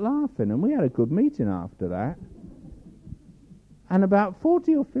burst out laughing, and we had a good meeting after that. And about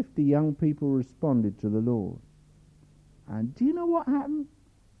 40 or 50 young people responded to the Lord. And do you know what happened?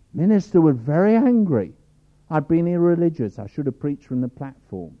 Minister was very angry. I'd been irreligious. I should have preached from the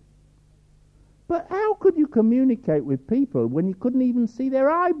platform. But how could you communicate with people when you couldn't even see their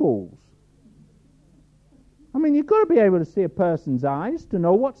eyeballs? I mean, you've got to be able to see a person's eyes to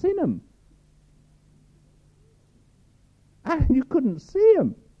know what's in them. And you couldn't see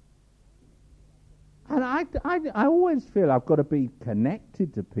them. And I always feel I've got to be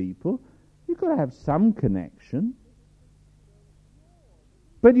connected to people. You've got to have some connection.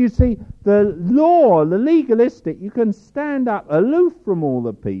 But you see, the law, the legalistic, you can stand up aloof from all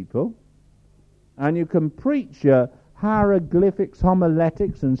the people, and you can preach your hieroglyphics,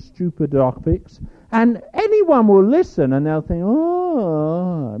 homiletics, and stupidopics, and anyone will listen, and they'll think,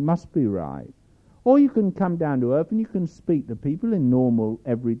 oh, it must be right. Or you can come down to earth, and you can speak to people in normal,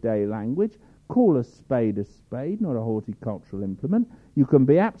 everyday language, call a spade, not a horticultural implement. You can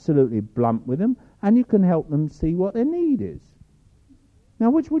be absolutely blunt with them, and you can help them see what their need is. Now,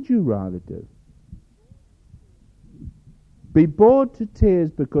 which would you rather do? Be bored to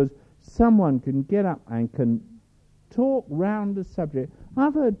tears because someone can get up and can talk round the subject.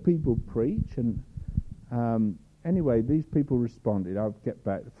 I've heard people preach, and anyway, these people responded. I'll get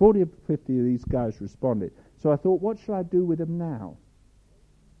back. 40 or 50 of these guys responded. So I thought, what shall I do with them now?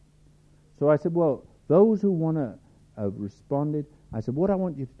 So I said, well, those who want to have responded, I said, what I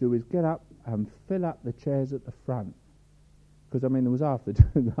want you to do is get up and fill up the chairs at the front. Because, I mean, there was half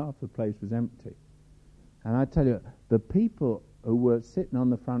the place was empty. And I tell you, the people who were sitting on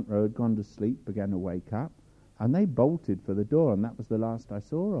the front row had gone to sleep, began to wake up, and they bolted for the door, and that was the last I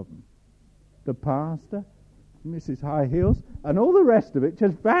saw of them. The pastor, Mrs. High Heels, and all the rest of it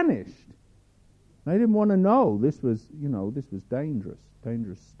just vanished. They didn't want to know. This was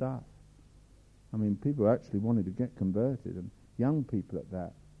dangerous stuff. I mean, people actually wanted to get converted, and young people at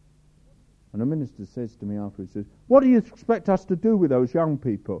that. And the minister says to me afterwards, says, what do you expect us to do with those young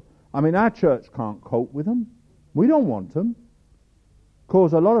people? I mean, our church can't cope with them. We don't want them.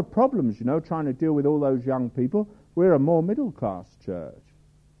 Cause a lot of problems, trying to deal with all those young people. We're a more middle-class church.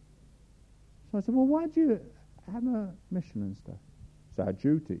 So I said, well, why do you have a mission and stuff? It's our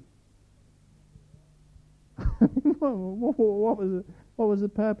duty. What was the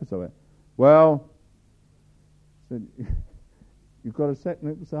purpose of it? Well, I said, you've got to set an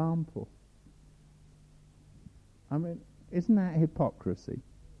example. I mean, isn't that hypocrisy?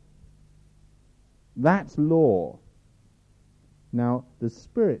 That's law. Now, the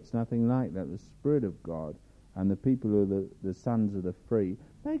Spirit's nothing like that. The Spirit of God and the people who are the sons of the free,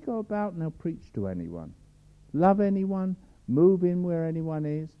 they go about and they'll preach to anyone. Love anyone, move in where anyone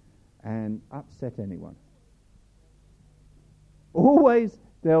is, and upset anyone. Always,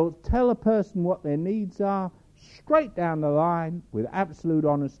 they'll tell a person what their needs are, straight down the line, with absolute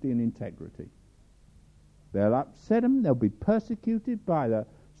honesty and integrity. They'll upset them, they'll be persecuted by the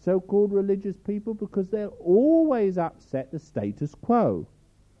so-called religious people because they'll always upset the status quo.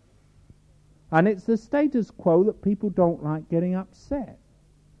 And it's the status quo that people don't like getting upset.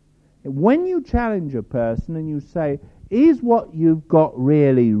 When you challenge a person and you say, is what you've got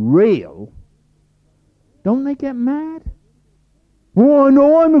really real? Don't they get mad? Oh, I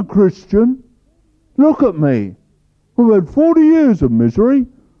know I'm a Christian. Look at me. I've had 40 years of misery.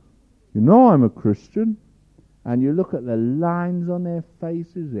 You know I'm a Christian. And you look at the lines on their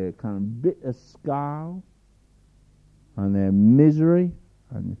faces, their kind of bitter scowl, and their misery,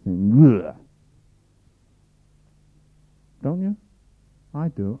 and you think, ugh. Don't you? I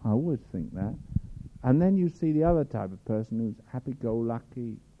do. I always think that. And then you see the other type of person who's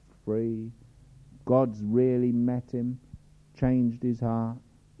happy-go-lucky, free. God's really met him, changed his heart,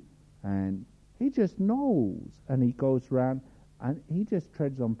 and he just knows. And he goes around and he just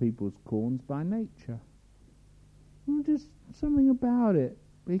treads on people's corns by nature. Just something about it.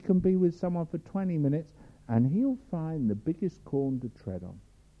 He can be with someone for 20 minutes and he'll find the biggest corn to tread on.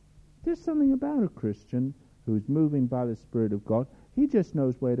 There's something about a Christian who's moving by the Spirit of God. He just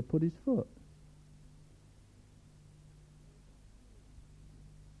knows where to put his foot.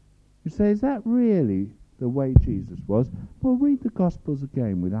 You say, is that really the way Jesus was? Well, read the Gospels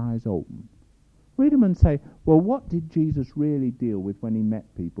again with eyes open. Read them and say, well, what did Jesus really deal with when he met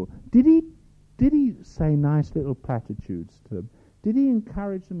people? Did he say nice little platitudes to them? Did he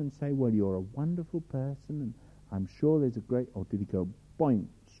encourage them and say, well, you're a wonderful person and I'm sure there's a great... Or did he go, boing,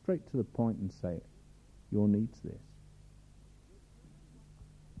 straight to the point and say, your need's this?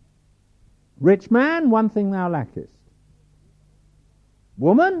 Rich man, one thing thou lackest.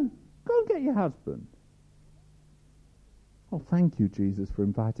 Woman, go and get your husband. Oh, thank you, Jesus, for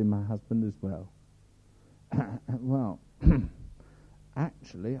inviting my husband as well. Well,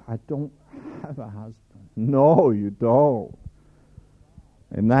 actually, I don't have a husband. No, you don't.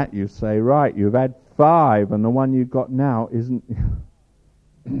 In that you say, right, you've had 5 and the one you've got now isn't...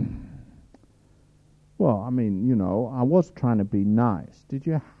 Well, I mean, I was trying to be nice. Did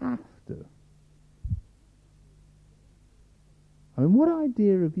you have to? I mean, what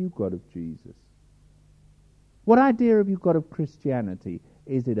idea have you got of Jesus? What idea have you got of Christianity?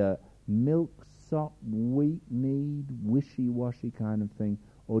 Is it a milksop, weak-kneed, wishy-washy kind of thing?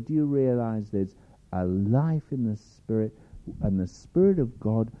 Or do you realize there's a life in the Spirit, and the Spirit of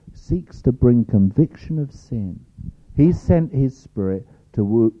God seeks to bring conviction of sin? He sent His Spirit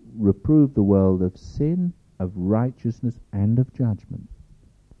to reprove the world of sin, of righteousness, and of judgment.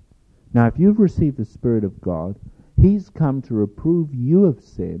 Now, if you've received the Spirit of God, He's come to reprove you of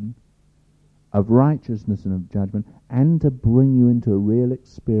sin, of righteousness, and of judgment, and to bring you into a real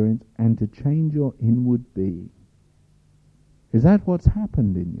experience and to change your inward being. Is that what's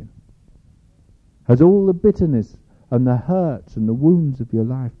happened in you? Has all the bitterness and the hurts and the wounds of your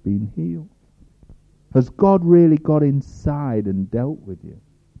life been healed? Has God really got inside and dealt with you?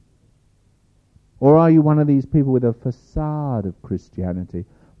 Or are you one of these people with a facade of Christianity?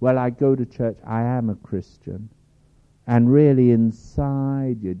 Well, I go to church, I am a Christian. And really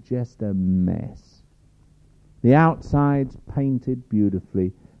inside you're just a mess. The outside's painted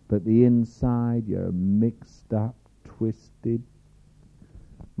beautifully, but the inside you're a mixed up, twisted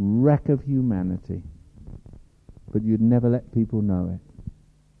wreck of humanity. But you'd never let people know it.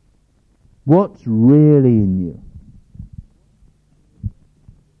 What's really in you?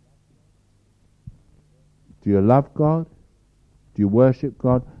 Do you love God? Do you worship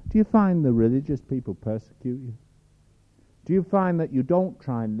God? Do you find the religious people persecute you? Do you find that you don't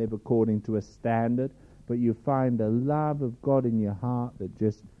try and live according to a standard, but you find a love of God in your heart that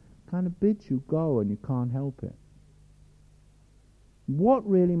just kind of bids you go and you can't help it? What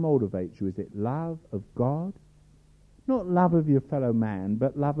really motivates you? Is it love of God? Not love of your fellow man,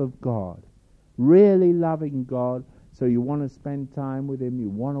 but love of God. Really loving God, so you want to spend time with Him, you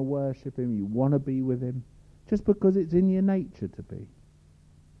want to worship Him, you want to be with Him, just because it's in your nature to be?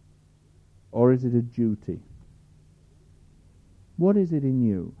 Or is it a duty? What is it in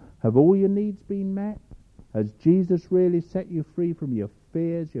you? Have all your needs been met? Has Jesus really set you free from your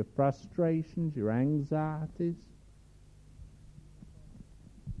fears, your frustrations, your anxieties?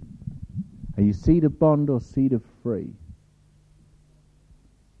 Are you seed of bond or seed of free?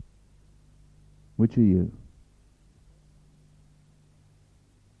 Which are you?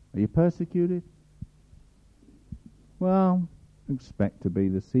 Are you persecuted? Well, expect to be.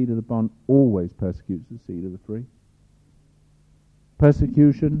 The seed of the bond always persecutes the seed of the free.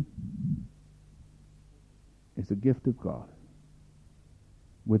 Persecution is a gift of God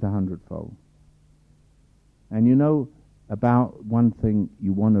with 100-fold. And you know about one thing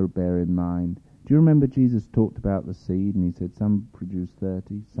you want to bear in mind. Do you remember Jesus talked about the seed and He said some produce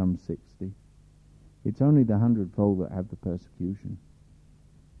 30, some 60? It's only the 100-fold that have the persecution.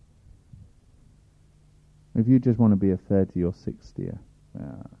 If you just want to be a 30 or 60er,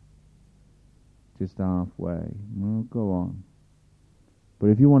 just halfway, well, go on.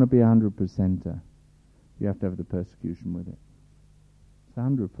 But if you want to be 100%er, you have to have the persecution with it. It's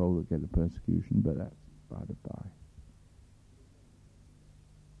 100-fold that get the persecution, but that's by the by.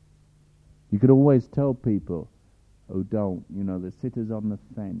 You could always tell people who don't, the sitters on the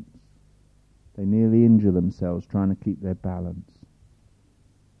fence, they nearly injure themselves trying to keep their balance,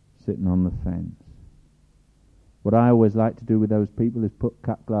 sitting on the fence. What I always like to do with those people is put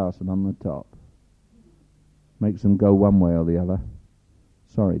cut glass on the top. Makes them go one way or the other.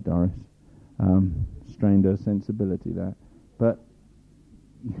 Sorry, Doris. Strained her sensibility there. But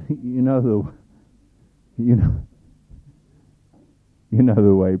you know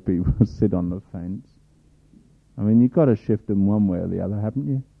the way people sit on the fence. I mean, you've got to shift them one way or the other, haven't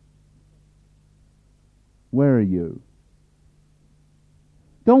you? Where are you?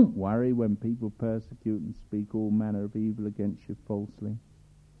 Don't worry when people persecute and speak all manner of evil against you falsely.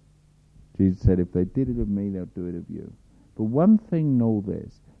 Jesus said, if they did it of me, they'll do it of you. But one thing, know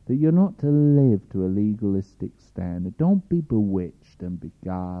this, that you're not to live to a legalistic standard. Don't be bewitched and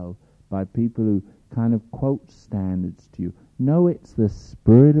beguiled by people who kind of quote standards to you. No, it's the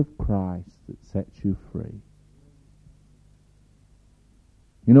Spirit of Christ that sets you free.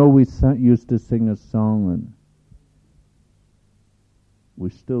 We used to sing a song, and we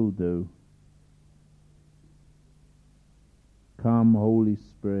still do. Come, Holy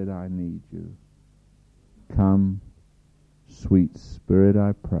Spirit, I need you. Come, sweet Spirit,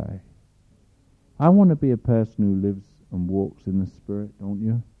 I pray. I want to be a person who lives and walks in the Spirit, don't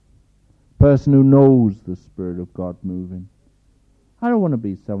you? A person who knows the Spirit of God moving. I don't want to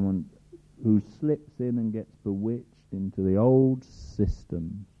be someone who slips in and gets bewitched into the old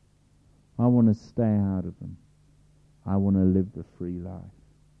systems. I want to stay out of them. I want to live the free life.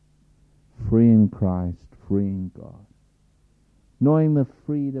 free in Christ, free in God, knowing the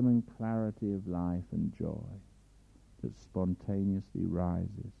freedom and clarity of life and joy that spontaneously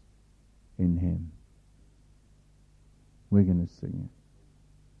rises in Him. We're going to sing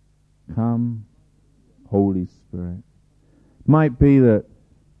it. Come, Holy Spirit. Might be that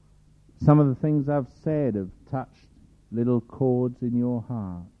some of the things I've said have touched little chords in your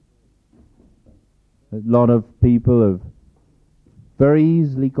heart. A lot of people have very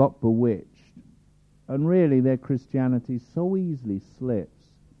easily got bewitched, and really their Christianity so easily slips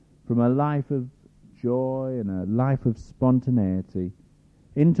from a life of joy and a life of spontaneity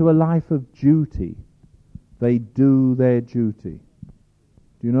into a life of duty. They do their duty.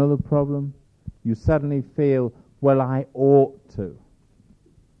 Do you know the problem? You suddenly feel, well, I ought to.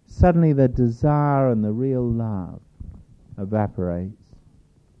 Suddenly the desire and the real love evaporates.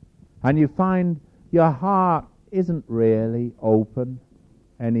 And you find your heart isn't really open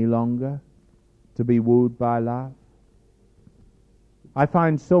any longer to be wooed by love. I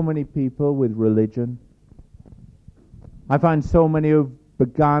find so many people with religion. I find so many who've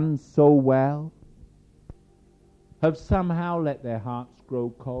begun so well have somehow let their hearts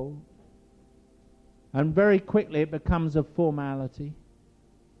grow cold. And very quickly it becomes a formality,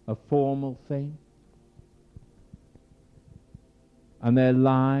 a formal thing. And their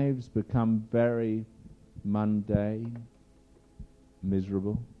lives become very mundane,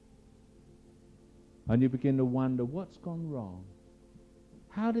 miserable. And you begin to wonder, what's gone wrong?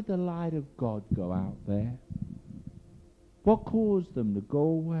 How did the light of God go out there? What caused them to go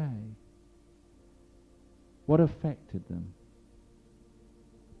away? What affected them?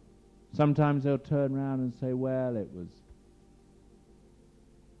 Sometimes they'll turn around and say, well, it was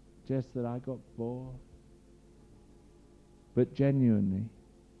just that I got bored. But genuinely,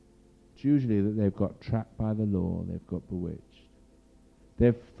 it's usually that they've got trapped by the law, they've got bewitched.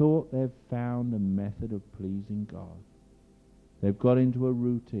 They've thought they've found a method of pleasing God. They've got into a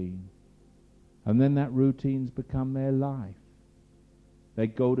routine, and then that routine's become their life. They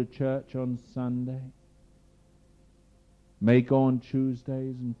go to church on Sunday, may go on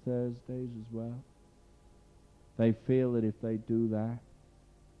Tuesdays and Thursdays as well. They feel that if they do that,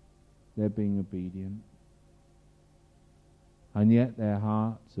 they're being obedient. And yet their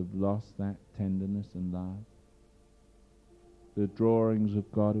hearts have lost that tenderness and love. The drawings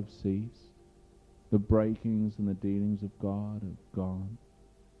of God have ceased. The breakings and the dealings of God have gone.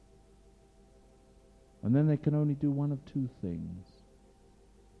 And then they can only do one of two things.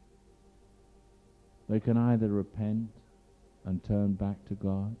 They can either repent and turn back to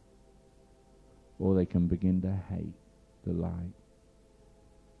God, or they can begin to hate the light.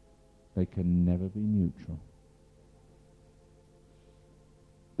 They can never be neutral.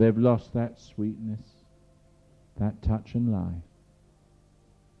 They've lost that sweetness, that touch and life.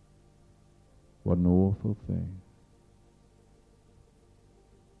 What an awful thing.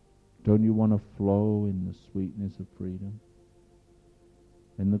 Don't you want to flow in the sweetness of freedom,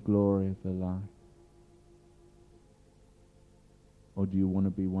 in the glory of the light? Or do you want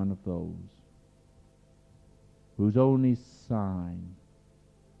to be one of those whose only sign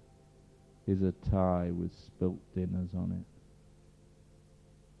is a tie with spilt dinners on it?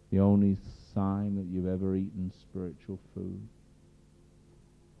 The only sign that you've ever eaten spiritual food.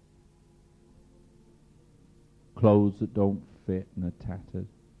 Clothes that don't fit and are tattered.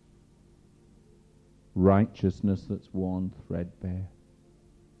 Righteousness that's worn threadbare.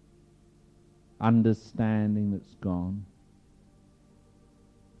 Understanding that's gone.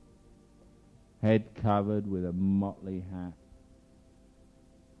 Head covered with a motley hat.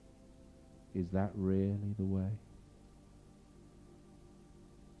 Is that really the way?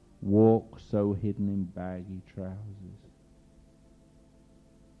 Walk so hidden in baggy trousers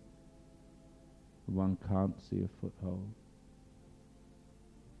one can't see a foothold.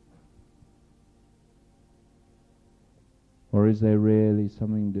 Or is there really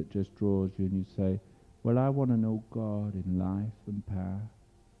something that just draws you and you say, well, I want to know God in life and power.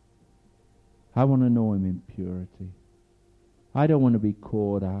 I want to know Him in purity. I don't want to be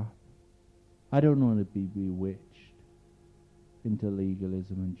caught up. I don't want to be bewitched into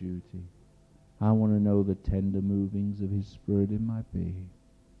legalism and duty. I want to know the tender movings of His Spirit in my being.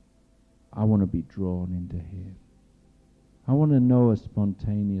 I want to be drawn into Him. I want to know a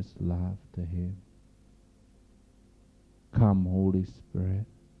spontaneous love to Him. Come, Holy Spirit.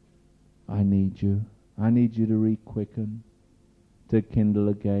 I need you. I need you to re-quicken, to kindle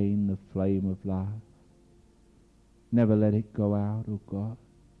again the flame of love. Never let it go out, oh God.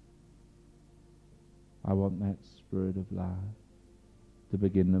 I want that Spirit of love to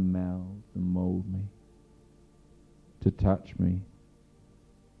begin to meld and mold me, to touch me,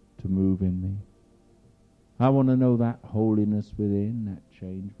 to move in me. I want to know that holiness within, that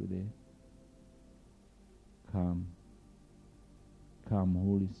change within. Come. Come,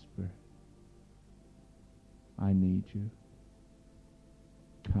 Holy Spirit. I need you.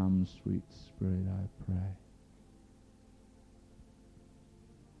 Come, sweet Spirit, I pray.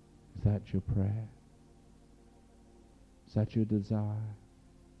 Is that your prayer? Is that your desire?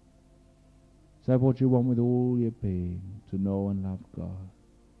 Is that what you want with all your being, to know and love God?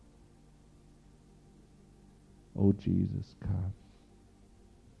 Oh Jesus, come.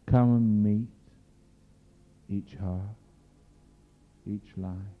 Come and meet each heart, each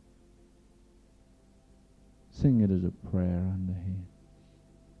life. Sing it as a prayer unto Him.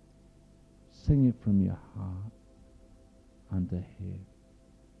 Sing it from your heart unto Him.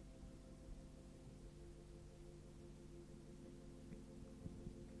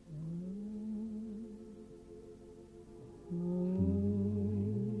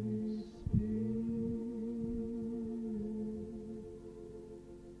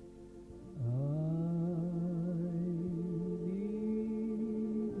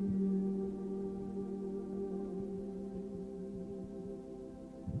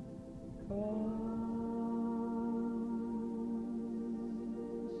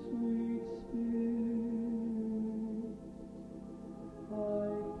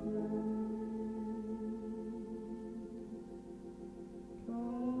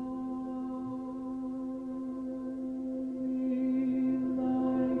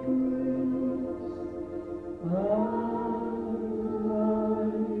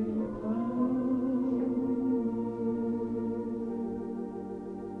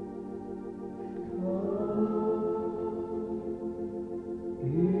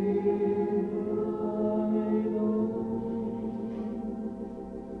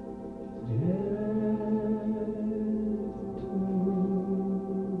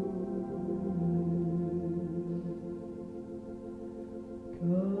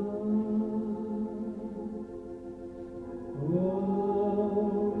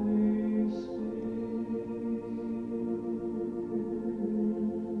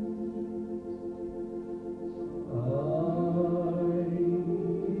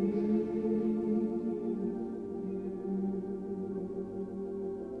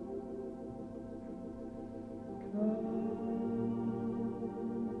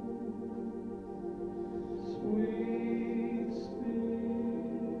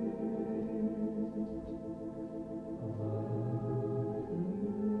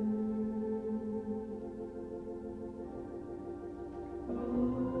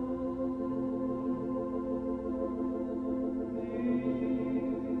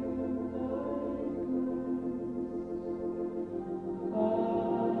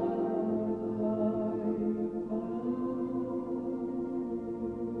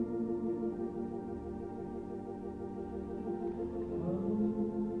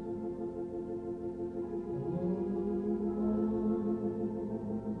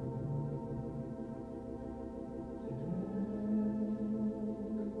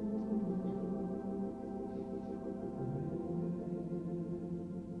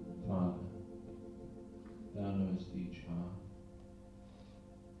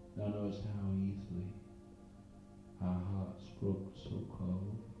 Thou knowest how easily our hearts grow so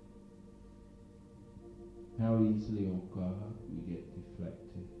cold, how easily, O God, we get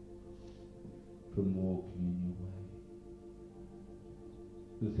deflected from walking in your way.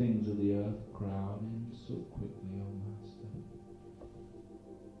 The things of the earth crowd in so quickly, O Master.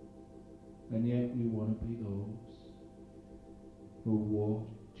 And yet we want to be those who walk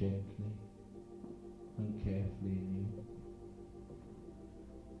gently and carefully in you.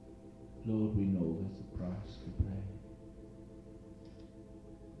 Lord, we know there's a price to pay.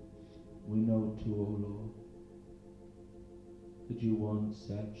 We know too, O Lord, that you want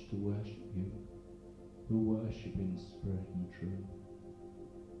such to worship you, who worship in spirit and truth.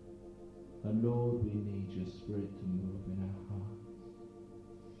 And Lord, we need your Spirit to move in our hearts.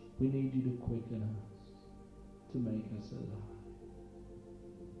 We need you to quicken us, to make us alive.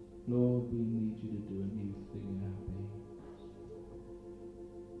 Lord, we need you to do a new thing in our beings.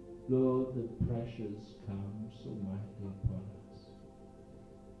 Lord, the pressures come so mightily upon us,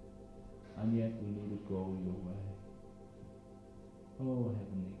 and yet we need to go your way. Oh,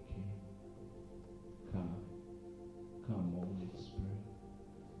 Heavenly King, come, Holy Spirit.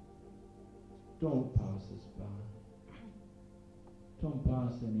 Don't pass us by. Don't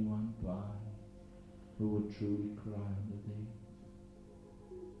pass anyone by who would truly cry unto thee.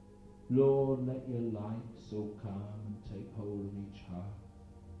 Lord, let your light so come and take hold of each heart.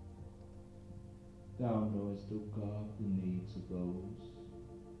 Thou knowest, O God, the needs of those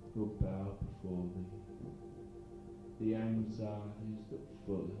will bow before thee. The anxieties that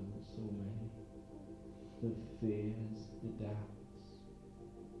full so many, the fears, the doubts,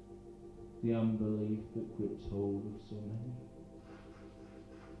 the unbelief that grips hold of so many.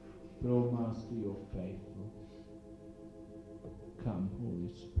 But, oh Master, you're faithful. Come,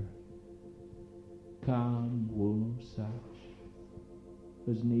 Holy Spirit. Come, woo such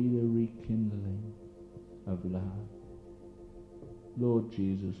as need a rekindling of love. Lord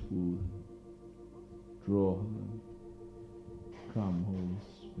Jesus, woo them. Draw them. Come, Holy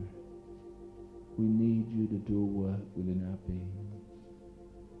Spirit. We need you to do a work within our being.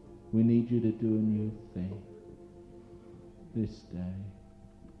 We need you to do a new thing this day,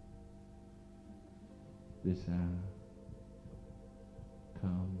 this hour.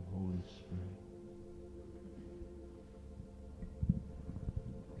 Come, Holy Spirit.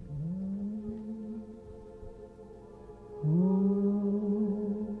 Holy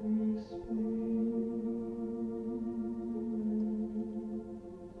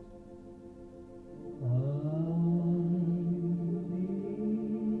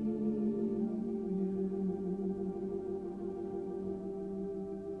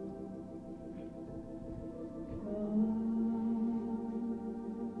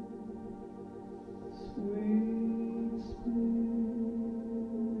Spirit,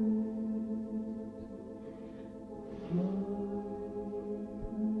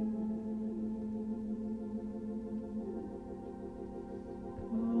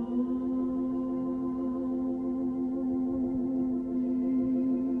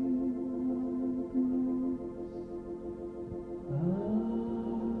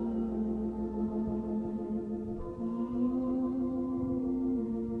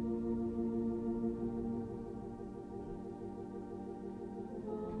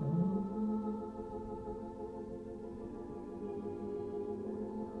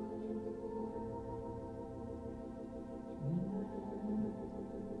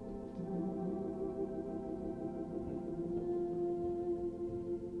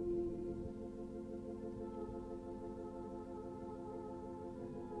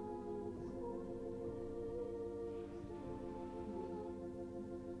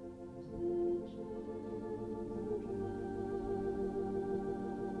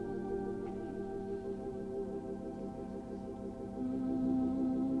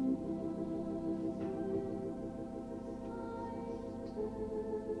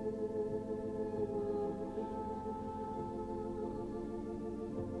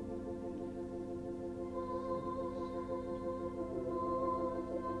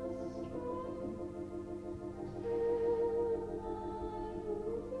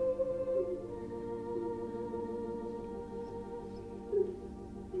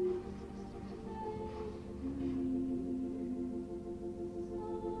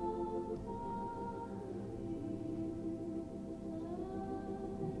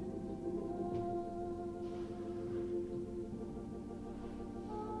 I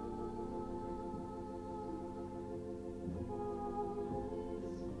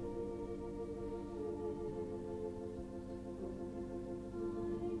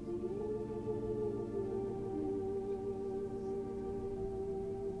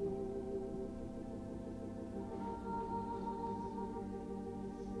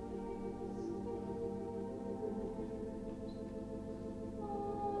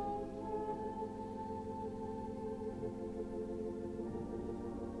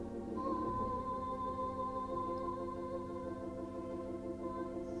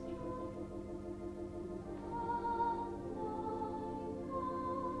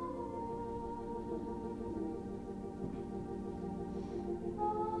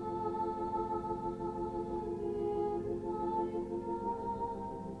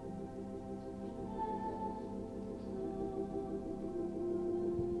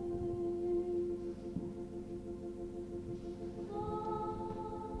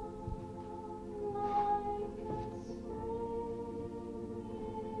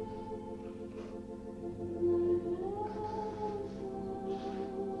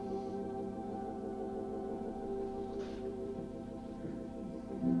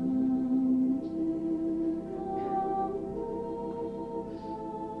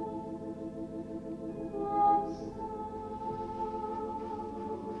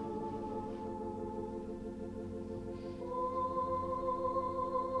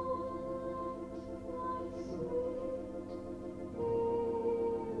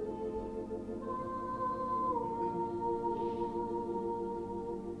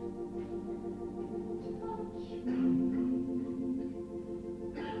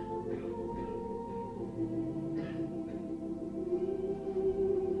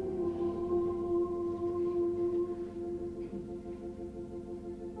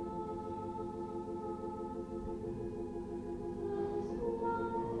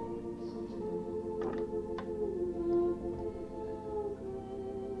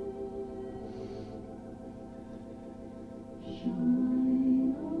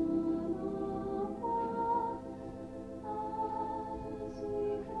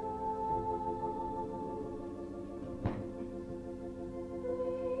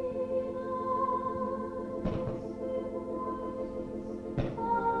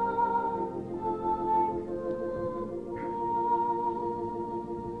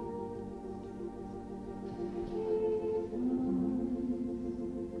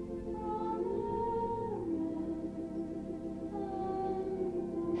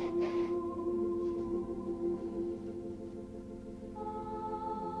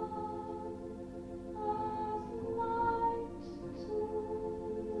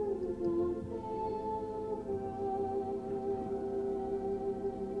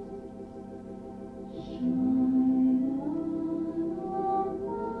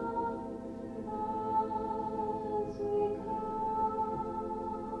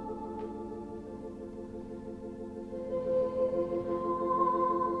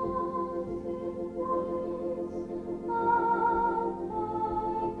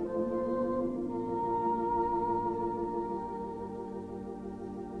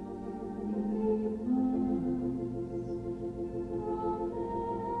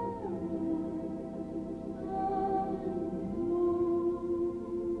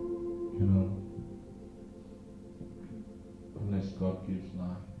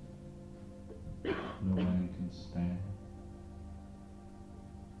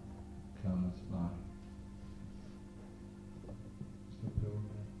come as life. Slip it over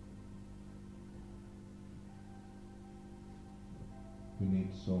there. We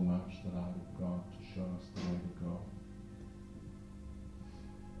need so much the light of God to show us the way to go,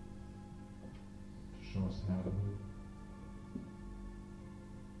 to show us how to move.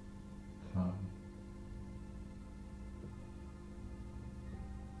 Come.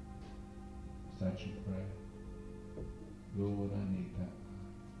 Is that your prayer? Lord, I need that